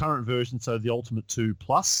the current version, so the Ultimate 2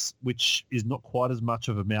 Plus, which is not quite as much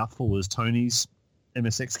of a mouthful as Tony's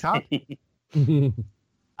MSX card.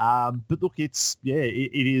 But look, it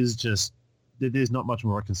is just, there's not much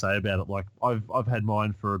more I can say about it. Like I've had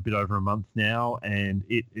mine for a bit over a month now, and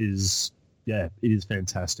it is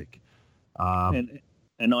fantastic. And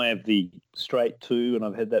I have the Straight 2, and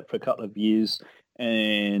I've had that for a couple of years,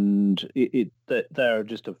 and they're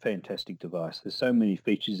just a fantastic device. There's so many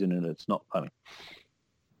features in it, it's not funny.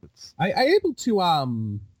 Are you able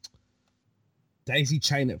to daisy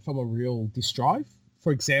chain it from a real disk drive?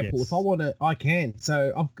 For example, Yes. if I want to, I can.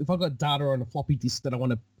 So if I've got data on a floppy disk that I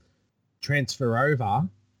want to transfer over,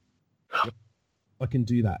 I can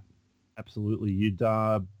do that. Absolutely. You'd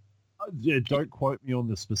don't quote me on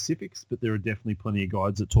the specifics, but there are definitely plenty of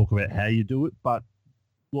guides that talk about how you do it. But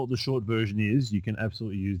what the short version is, you can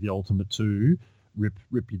absolutely use the Ultimate 2, rip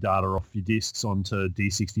your data off your disks onto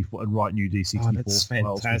D64 and write new D64 Oh, that's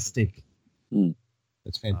files. fantastic.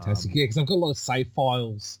 That's fantastic. Yeah, because I've got a lot of save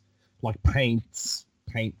files, like paint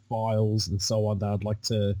files and so on, that I'd like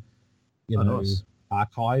to, Nice.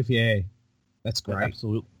 archive. Yeah, that's great.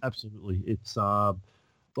 Absolutely. It's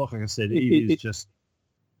like I said, it is just.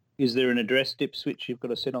 Is there an address dip switch you've got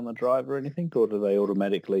to set on the drive or anything, or do they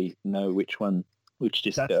automatically know which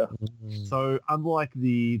disk go? So unlike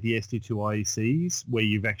the ST2 IECs, where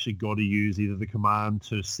you've actually got to use either the command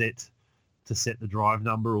to set the drive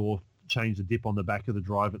number or change the dip on the back of the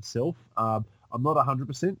drive itself, I'm not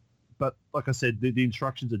 100%, but like I said, the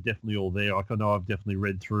instructions are definitely all there. Like I know I've definitely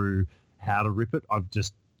read through how to rip it. I've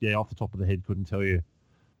just, off the top of the head, couldn't tell you.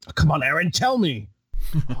 Oh, come on, Aaron, tell me.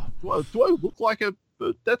 Do I look like a...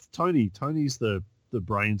 That's Tony. Tony's the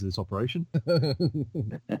brains of this operation. I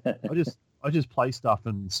just play stuff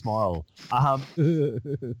and smile.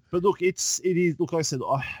 But look, it is. Look, like I said,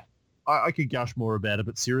 I could gush more about it,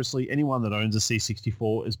 but seriously, anyone that owns a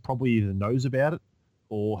C64 is probably either knows about it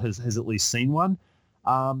or has at least seen one.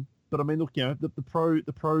 But I mean, look, the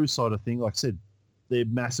pro side of thing, like I said, they're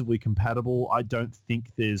massively compatible. I don't think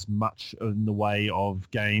there's much in the way of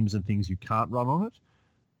games and things you can't run on it.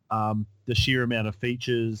 The sheer amount of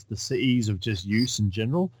features, the ease of just use in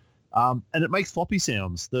general, and it makes floppy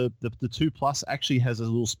sounds. The 2 Plus actually has a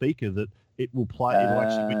little speaker that it will play. It'll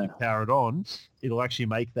actually, when you power it on, it'll actually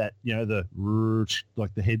make that, the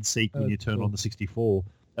like the head seek when you turn on the 64.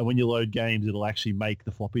 And when you load games, it'll actually make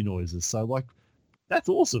the floppy noises. So like, that's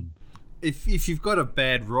awesome. If you've got a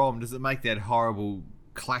bad ROM, does it make that horrible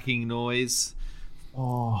clacking noise?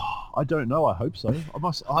 Oh, I don't know. I hope so.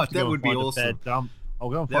 I'll have to That go would and be find awesome. a bad dump. I'll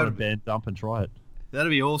go and find a bad dump and try it. That'd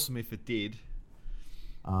be awesome if it did.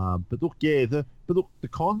 But look, the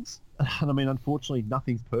cons, and I mean, unfortunately,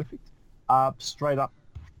 nothing's perfect. Straight up,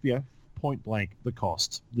 point blank the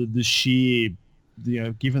cost, the sheer,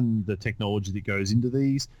 given the technology that goes into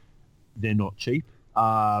these, they're not cheap.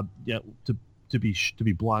 To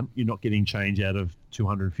be blunt, you're not getting change out of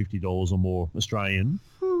 $250 or more Australian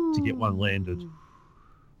to get one landed.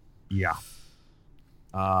 Yeah.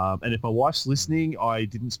 And if my wife's listening, I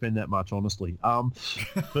didn't spend that much, honestly.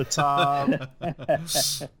 But other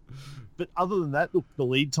than that, look, the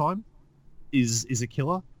lead time is a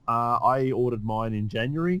killer. I ordered mine in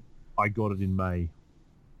January. I got it in May.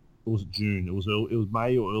 Or was it June? It was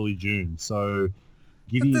May or early June. So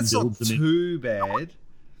Gideon that's not builds them too bad.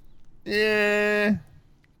 Yeah.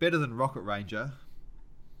 Better than Rocket Ranger.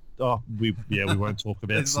 Oh, we won't talk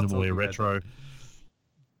about Cinemaware Retro.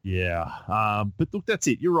 Yeah. But look, that's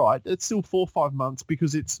it. You're right. It's still 4 or 5 months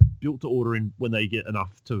because it's built to order in when they get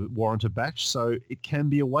enough to warrant a batch. So it can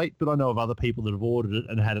be a wait, but I know of other people that have ordered it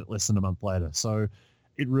and had it less than a month later. So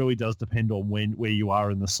it really does depend on where you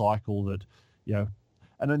are in the cycle that,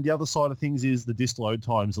 And then the other side of things is the disk load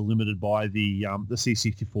times are limited by the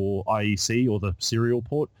C64 IEC or the serial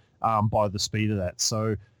port by the speed of that.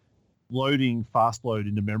 So loading fast load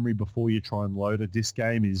into memory before you try and load a disk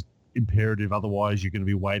game is imperative. Otherwise, you're going to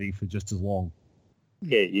be waiting for just as long.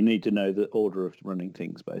 Yeah, you need to know the order of running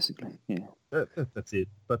things, basically. Yeah, that's it.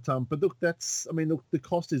 But look, the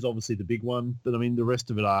cost is obviously the big one. But the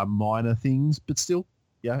rest of it are minor things. But still,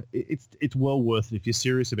 it's well worth it if you're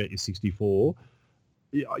serious about your 64.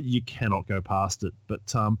 You cannot go past it.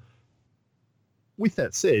 But with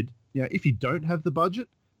that said, if you don't have the budget,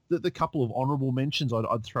 the couple of honourable mentions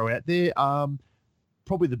I'd throw out there.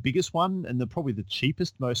 Probably the biggest one and probably the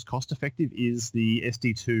cheapest, most cost-effective is the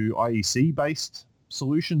SD2 IEC-based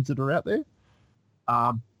solutions that are out there.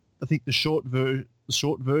 I think the short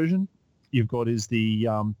version you've got is they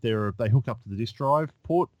hook up to the disk drive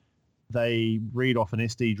port. They read off an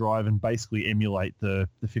SD drive and basically emulate the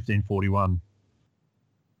 1541.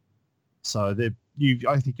 So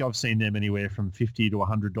I think I've seen them anywhere from $50 to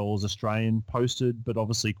 $100 Australian posted, but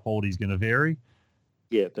obviously quality is going to vary.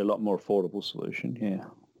 Yeah, they're a lot more affordable solution. Yeah,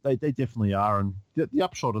 they definitely are. And the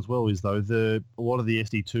upshot as well is though a lot of the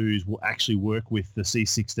SD2s will actually work with the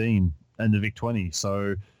C16 and the VIC-20.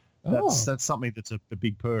 So that's something that's a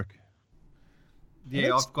big perk.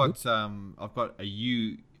 Yeah, I've got a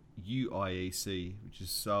UIEC which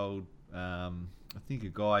is sold. I think a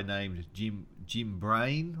guy named Jim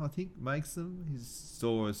Brain, I think, makes them. His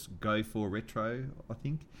store is Go For Retro, I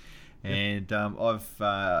think. And I've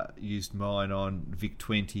used mine on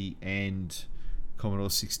VIC-20 and Commodore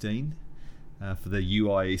 16 for the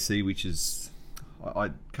UIEC, which is... I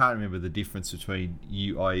can't remember the difference between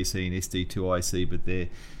UIEC and SD2IEC, but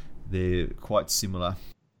they're quite similar.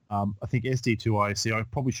 I think SD2IEC, I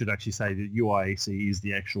probably should actually say that UIEC is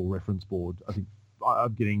the actual reference board. I think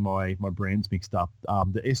I'm getting my brands mixed up.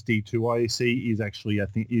 The SD2IEC is actually, I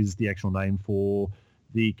think, is the actual name for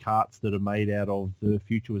the carts that are made out of the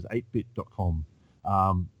future was 8bit.com.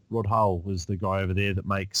 Rod Hull was the guy over there that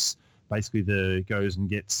makes basically goes and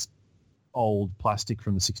gets old plastic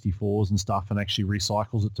from the 64s and stuff and actually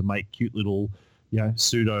recycles it to make cute little,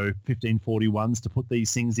 pseudo 1541s to put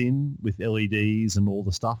these things in with LEDs and all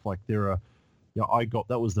the stuff. Like that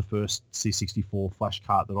was the first C64 flash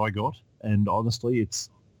cart that I got. And honestly,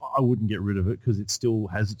 I wouldn't get rid of it because it still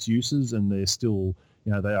has its uses and they're still,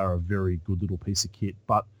 they are a very good little piece of kit.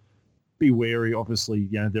 But be wary, obviously,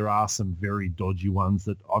 there are some very dodgy ones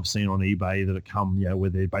that I've seen on eBay that come, where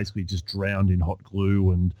they're basically just drowned in hot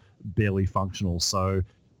glue and barely functional. So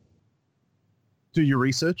do your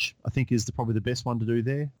research, I think, is probably the best one to do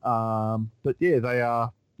there. But yeah, they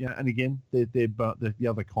are, and again, the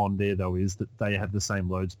other con there, though, is that they have the same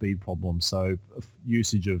load speed problem. So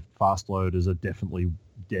usage of fast loaders are definitely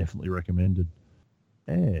recommended.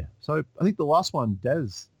 Yeah. So I think the last one,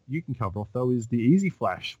 Daz, you can cover off, though, is the Easy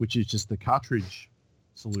Flash, which is just the cartridge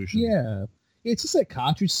solution. Yeah. It's just a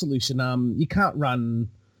cartridge solution. You can't run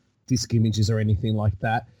disk images or anything like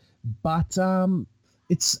that. But I think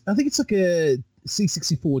it's like a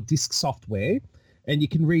C64 disk software, and you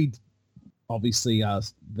can read, obviously,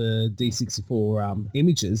 the D64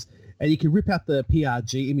 images, and you can rip out the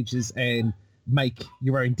PRG images and make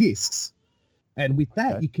your own disks. And with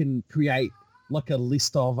that, you can create like a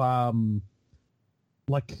list of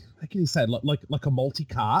like how can you say like a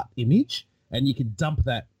multi-cart image, and you can dump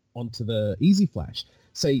that onto the Easy Flash.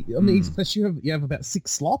 So on the Easy Flash, you have about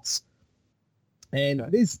 6 slots, and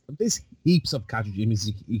there's heaps of cartridge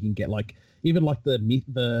images you can get, like even like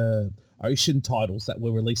the Ocean titles that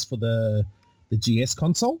were released for the GS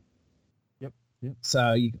console. Yep.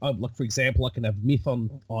 So like for example, I can have Myth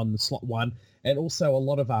on slot 1, and also a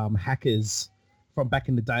lot of hackers from back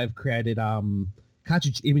in the day have created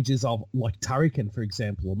cartridge images of like Turrican, for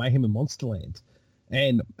example, or Mayhem in Monsterland,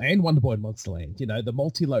 and Wonder Boy in Monsterland. You know, the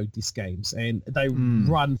multi-load disc games, and they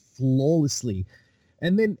run flawlessly.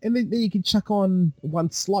 And then you can chuck on one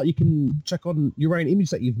slot. You can chuck on your own image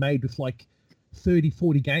that you've made with like 30,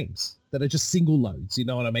 40 games that are just single loads. You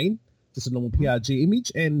know what I mean? Just a normal PRG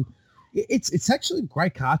image, and it's actually a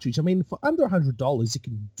great cartridge. I mean, for under $100, you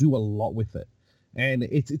can do a lot with it, and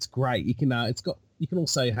it's great. You can you can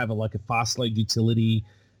also have a fast load utility.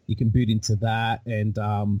 You can boot into that, and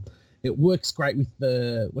it works great with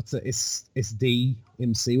the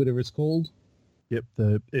SDMC, whatever it's called. Yep,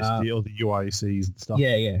 the SD or the UICs and stuff.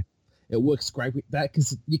 Yeah. It works great with that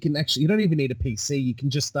because you don't even need a PC. You can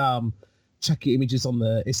just chuck your images on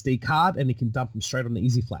the SD card and you can dump them straight on the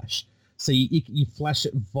Easy Flash. So you flash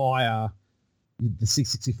it via the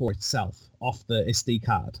 664 itself off the SD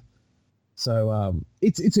card. So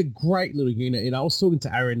it's a great little unit. And I was talking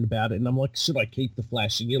to Aaron about it, and I'm like, should I keep the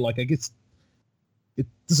Flash? And you're like, I guess it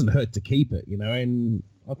doesn't hurt to keep it, you know. And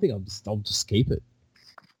I think I'll just keep it.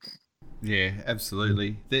 Yeah,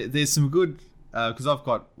 absolutely. There's some good because I've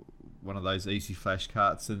got one of those Easy Flash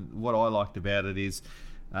carts, and what I liked about it is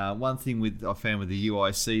one thing I found with the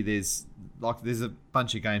UIC, there's a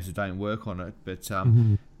bunch of games that don't work on it, but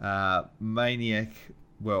Maniac.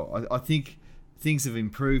 Well, I think things have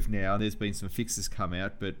improved now. There's been some fixes come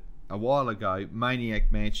out, but a while ago,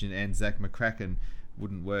 Maniac Mansion and Zack McCracken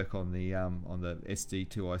wouldn't work on the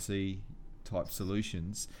SD2IC type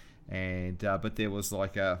solutions, and but there was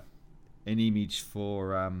like an image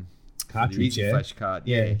for cartridge, the Easy Flash card.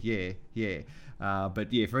 Yeah.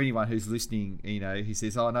 But yeah, for anyone who's listening, you know, he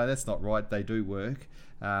says, "Oh no, that's not right. They do work."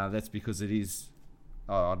 That's because it is,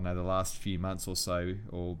 I don't know, the last few months or so,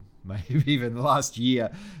 or maybe even the last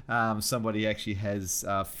year, somebody actually has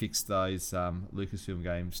fixed those Lucasfilm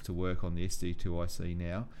games to work on the SD2IC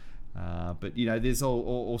now. But you know, there's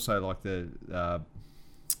also like the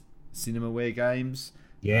CinemaWare games.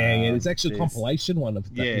 Yeah, there's actually a compilation one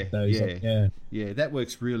of those. Yeah, that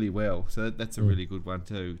works really well. So that's a really good one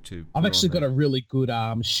too. I've actually got a really good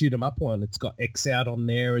shoot 'em up one. It's got X Out on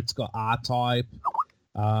there. It's got R-Type.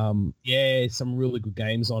 Some really good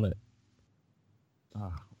games on it.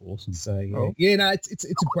 Awesome. So it's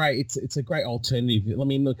a great alternative.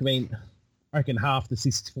 I reckon half the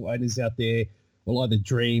 64 owners out there will either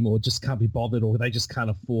dream or just can't be bothered, or they just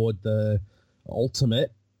can't afford the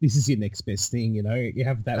Ultimate. This is your next best thing, you know. You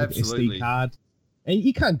have that with SD card, and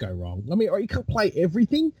you can't go wrong. I mean, or you can't play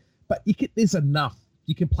everything, but there's enough.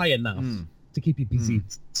 You can play enough to keep you busy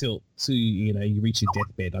till you reach your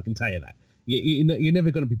deathbed. I can tell you that. You're never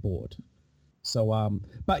going to be bored. So,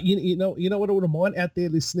 but you know what I wouldn't mind out there,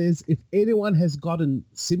 listeners, if anyone has gotten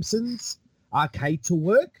Simpsons Arcade to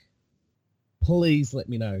work, please let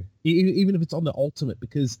me know. Even if it's on the Ultimate,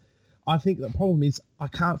 because I think the problem is I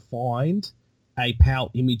can't find a PAL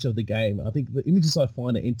image of the game. I think the images I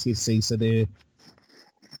find are NTSC, so they're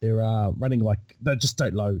running they just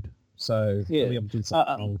don't load. So maybe I'm doing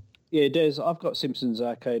something wrong. Yeah, Des, I've got Simpsons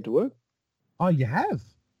Arcade to work. Oh, you have?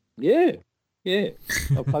 Yeah. I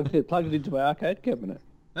plugged it into my arcade cabinet.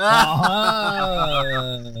 Now,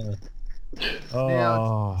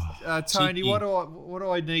 Tony, what do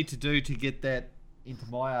I need to do to get that into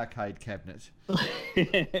my arcade cabinet?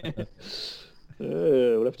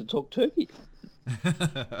 We'll have to talk turkey.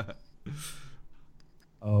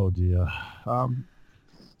 Oh dear.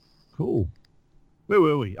 Cool. Where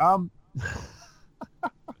were we? Oh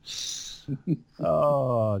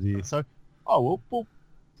dear. So, well,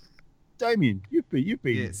 Damien, you've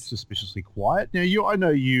been suspiciously quiet. Now, I know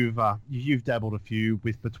you've dabbled a few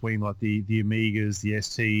between like the Amigas, the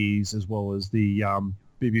STs, as well as the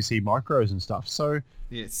BBC Micros and stuff. So,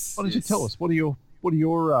 yes. Why don't you tell us what are your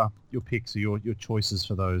picks or your choices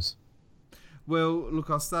for those? Well,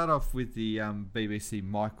 look, I'll start off with the BBC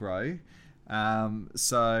Micro.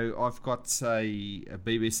 So I've got a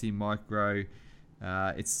BBC Micro.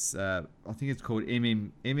 It's I think it's called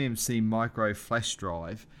MMC Micro Flash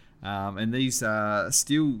Drive, and these are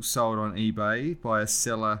still sold on eBay by a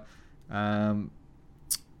seller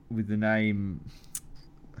with the name,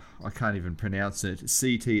 I can't even pronounce it,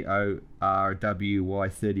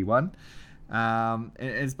 CTORWY31. And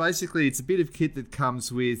it's basically, it's a bit of kit that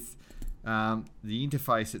comes with the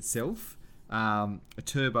interface itself, a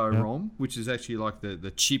turbo ROM, which is actually like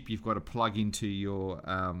the chip you've got to plug into your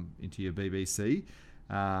BBC,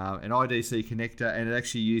 an IDC connector, and it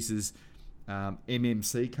actually uses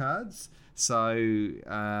MMC cards. So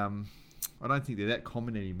I don't think they're that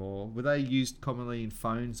common anymore. Were they used commonly in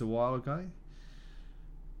phones a while ago?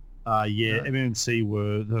 MMC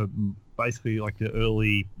were basically like the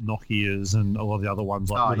early Nokias and a lot of the other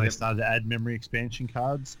ones. Like when they started to add memory expansion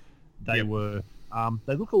cards, they were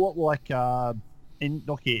they look a lot like Nokia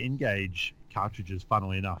N-Gage cartridges.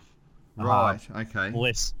 Funnily enough, Right. Okay.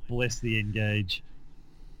 Bless the N-Gage.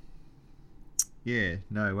 Yeah.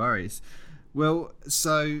 No worries. Well,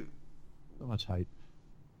 so much hate.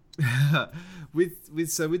 with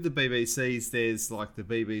the BBCs, there's like the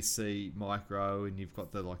BBC Micro, and you've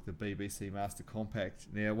got the BBC Master Compact.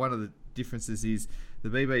 Now, one of the differences is the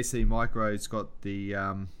BBC Micro's got the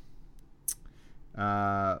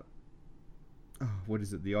what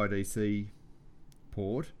is it? The IDC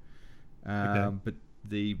port, but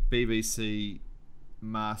the BBC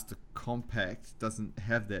Master Compact doesn't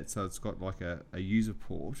have that, so it's got like a user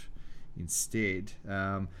port instead.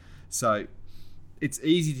 So it's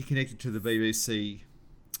easy to connect it to the BBC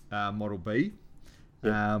Model B,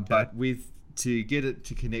 but to get it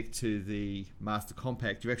to connect to the Master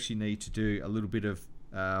Compact, you actually need to do a little bit of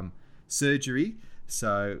surgery.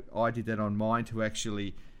 So I did that on mine to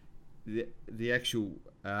actually the actual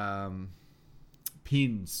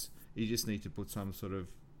pins. You just need to put some sort of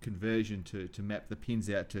conversion to map the pins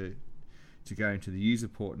out to go into the user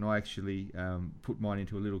port, and I actually put mine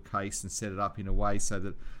into a little case and set it up in a way so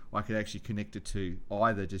that I could actually connect it to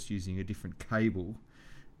either just using a different cable.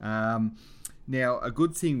 Now, a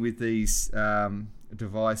good thing with these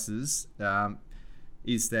devices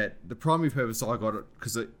is that the primary purpose I got it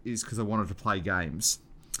because I wanted to play games.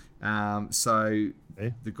 So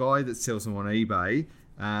the guy that sells them on eBay,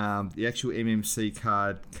 the actual MMC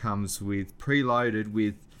card comes with preloaded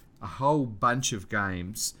with a whole bunch of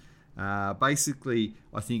games. Basically,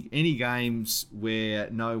 I think any games where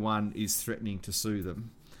no one is threatening to sue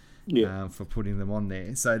them for putting them on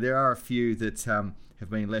there. So there are a few that have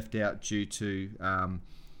been left out due to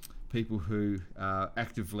people who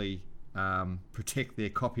actively protect their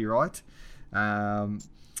copyright. But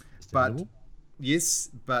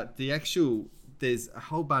there's a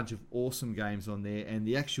whole bunch of awesome games on there, and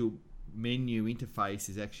the actual menu interface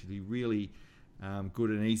is actually really good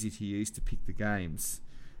and easy to use to pick the games.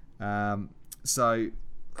 So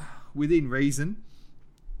within reason,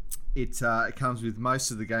 it comes with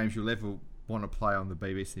most of the games you'll ever want to play on the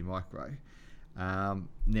BBC Micro.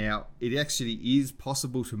 Now, it actually is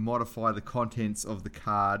possible to modify the contents of the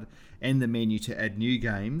card and the menu to add new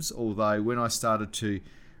games, although when I started to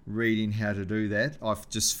read in how to do that, I've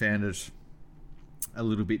just found it a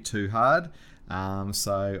little bit too hard.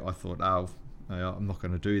 So I thought, I'm not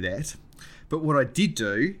going to do that. But what I did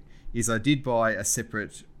do is I did buy a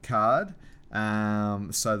separate card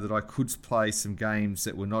so that I could play some games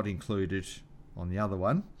that were not included on the other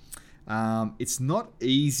one. It's not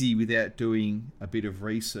easy without doing a bit of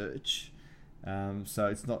research. So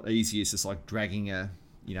it's not easy. It's just like dragging a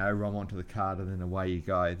ROM onto the card and then away you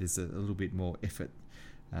go. There's a little bit more effort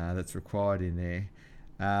that's required in there.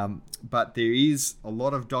 But there is a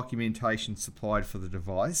lot of documentation supplied for the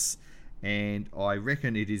device, and I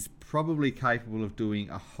reckon it is probably capable of doing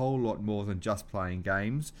a whole lot more than just playing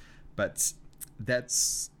games, but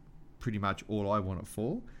that's pretty much all I want it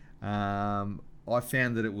for. I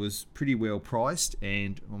found that it was pretty well priced,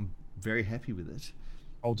 and I'm very happy with it.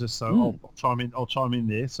 I'll chime in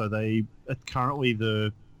there. So they currently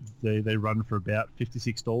they run for about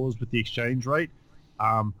 $56 with the exchange rate.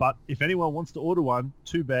 But if anyone wants to order one,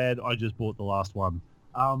 too bad. I just bought the last one.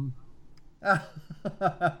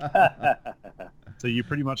 So you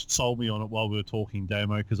pretty much sold me on it while we were talking,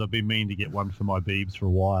 Damo, because I've been meaning to get one for my Beebs for a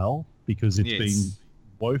while because it's been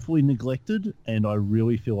woefully neglected, and I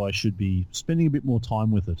really feel I should be spending a bit more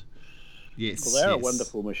time with it. Yes, well, they're a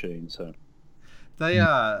wonderful machine. So they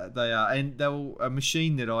are, and they were a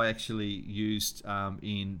machine that I actually used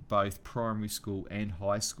in both primary school and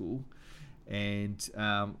high school. And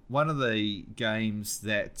one of the games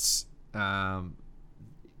that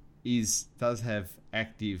does have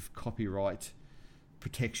active copyright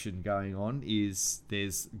protection going on is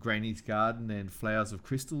there's Granny's Garden and Flowers of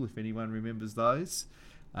Crystal, if anyone remembers those.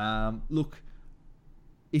 Look,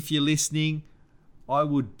 if you're listening, I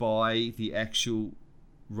would buy the actual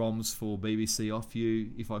ROMs for BBC off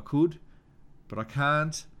you if I could, but I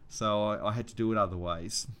can't, so I had to do it other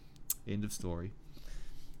ways. End of story.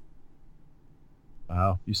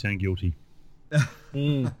 Wow, you sound guilty.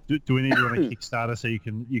 Do we need to run a Kickstarter so you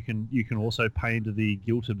can also pay into the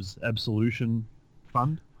Guilt Absolution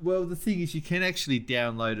Fund? Well, the thing is, you can actually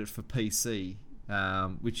download it for PC,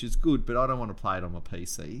 which is good, but I don't want to play it on my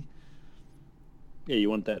PC. Yeah, you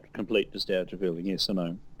want that complete nostalgia feeling, yes or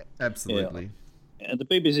no? Absolutely. Yeah. And the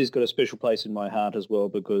BBC's got a special place in my heart as well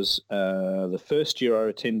because the first year I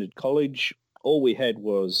attended college, all we had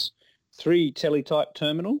was 3 teletype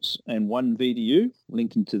terminals and 1 VDU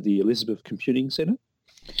linking to the Elizabeth Computing Centre.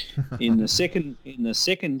 In the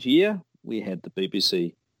second year, we had the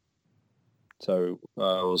BBC. So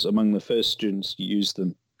I was among the first students to use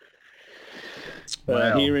them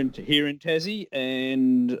here in Tassie,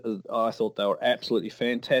 and I thought they were absolutely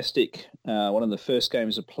fantastic. One of the first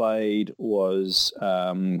games I played was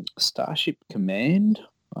Starship Command,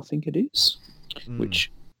 I think it is,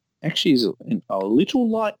 which actually is a little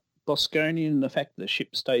like Bosconian in the fact that the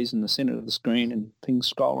ship stays in the centre of the screen and things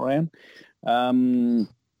scroll around. I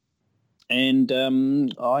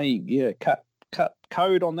cut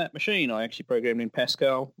code on that machine. I actually programmed in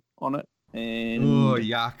Pascal on it. And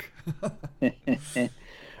yuck.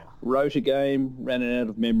 wrote a game, ran it out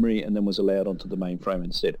of memory, and then was allowed onto the mainframe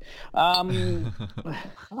instead.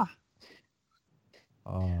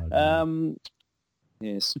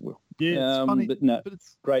 Yes, well, yeah, it's funny, but no, but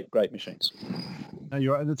it's great machines. no,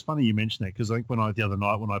 you're right, and it's funny you mention that because I think the other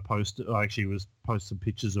night when I actually was posting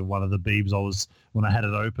pictures of one of the beebs. When I had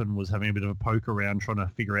it open, was having a bit of a poke around trying to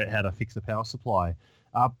figure out how to fix the power supply.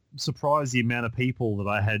 Surprised the amount of people that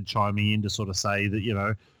I had chiming in to sort of say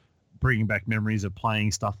that bringing back memories of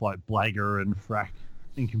playing stuff like Blagger and Frack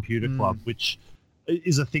in Computer Club, which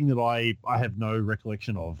is a thing that I have no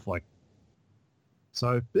recollection of.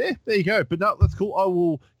 So there you go. But no, that's cool. I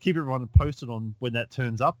will keep everyone posted on when that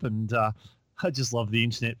turns up, and I just love the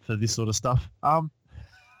internet for this sort of stuff.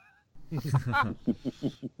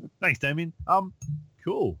 Thanks, Damien.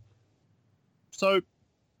 Cool. So,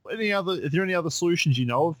 are there any other solutions you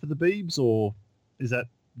know of for the Beebs, or is that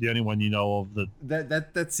the only one you know of?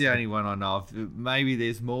 That's the only one I know of. Maybe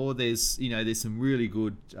there's more. There's some really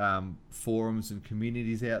good forums and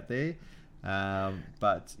communities out there.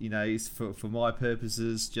 But for my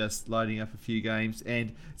purposes, just loading up a few games,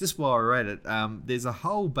 and just while we're at it, there's a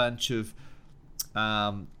whole bunch of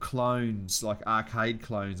clones, like arcade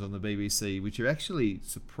clones on the BBC, which are actually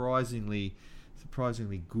surprisingly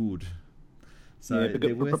good. So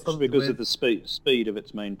probably because of the speed of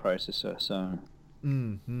its main processor. So,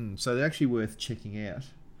 so they're actually worth checking out.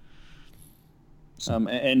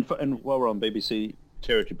 And while we're on BBC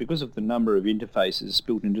territory, because of the number of interfaces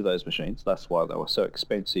built into those machines, that's why they were so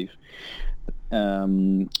expensive.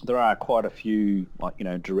 There are quite a few,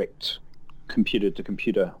 direct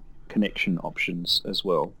computer-to-computer connection options as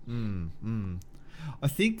well. I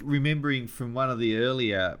think, remembering from one of the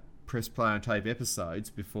earlier Press Play on Tape episodes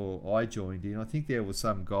before I joined in, I think there was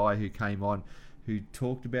some guy who came on who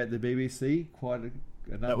talked about the BBC quite a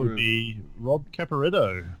number. That would be Rob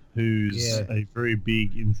Caporetto, who's a very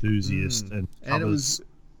big enthusiast and covers it was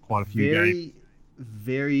quite a few games.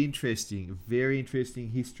 Very interesting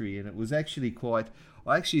history, and it was actually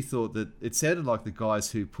I actually thought that it sounded like the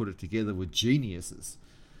guys who put it together were geniuses.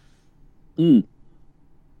 Well,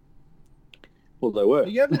 they were.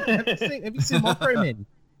 Have you seen Microman,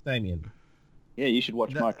 Damien? Yeah, you should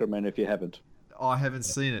watch Microman if you haven't. I haven't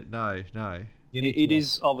seen it. No. It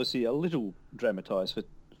is obviously a little dramatised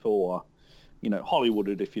for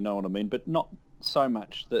Hollywooded, if you know what I mean, but not so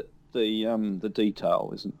much that the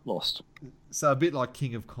detail isn't lost. So a bit like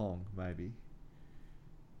King of Kong, maybe.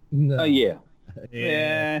 No. Oh yeah.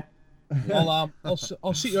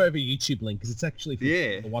 I'll shoot you over a YouTube link because it's actually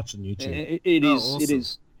for watch on YouTube. It is. Awesome. It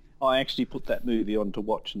is. I actually put that movie on to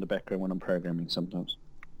watch in the background when I'm programming sometimes.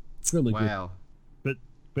 It's really wow. But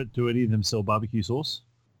do any of them sell barbecue sauce?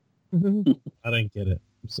 good. I don't get it.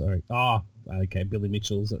 I'm sorry. Oh, okay. Billy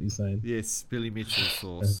Mitchell is what you're saying. Yes, Billy Mitchell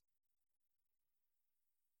sauce.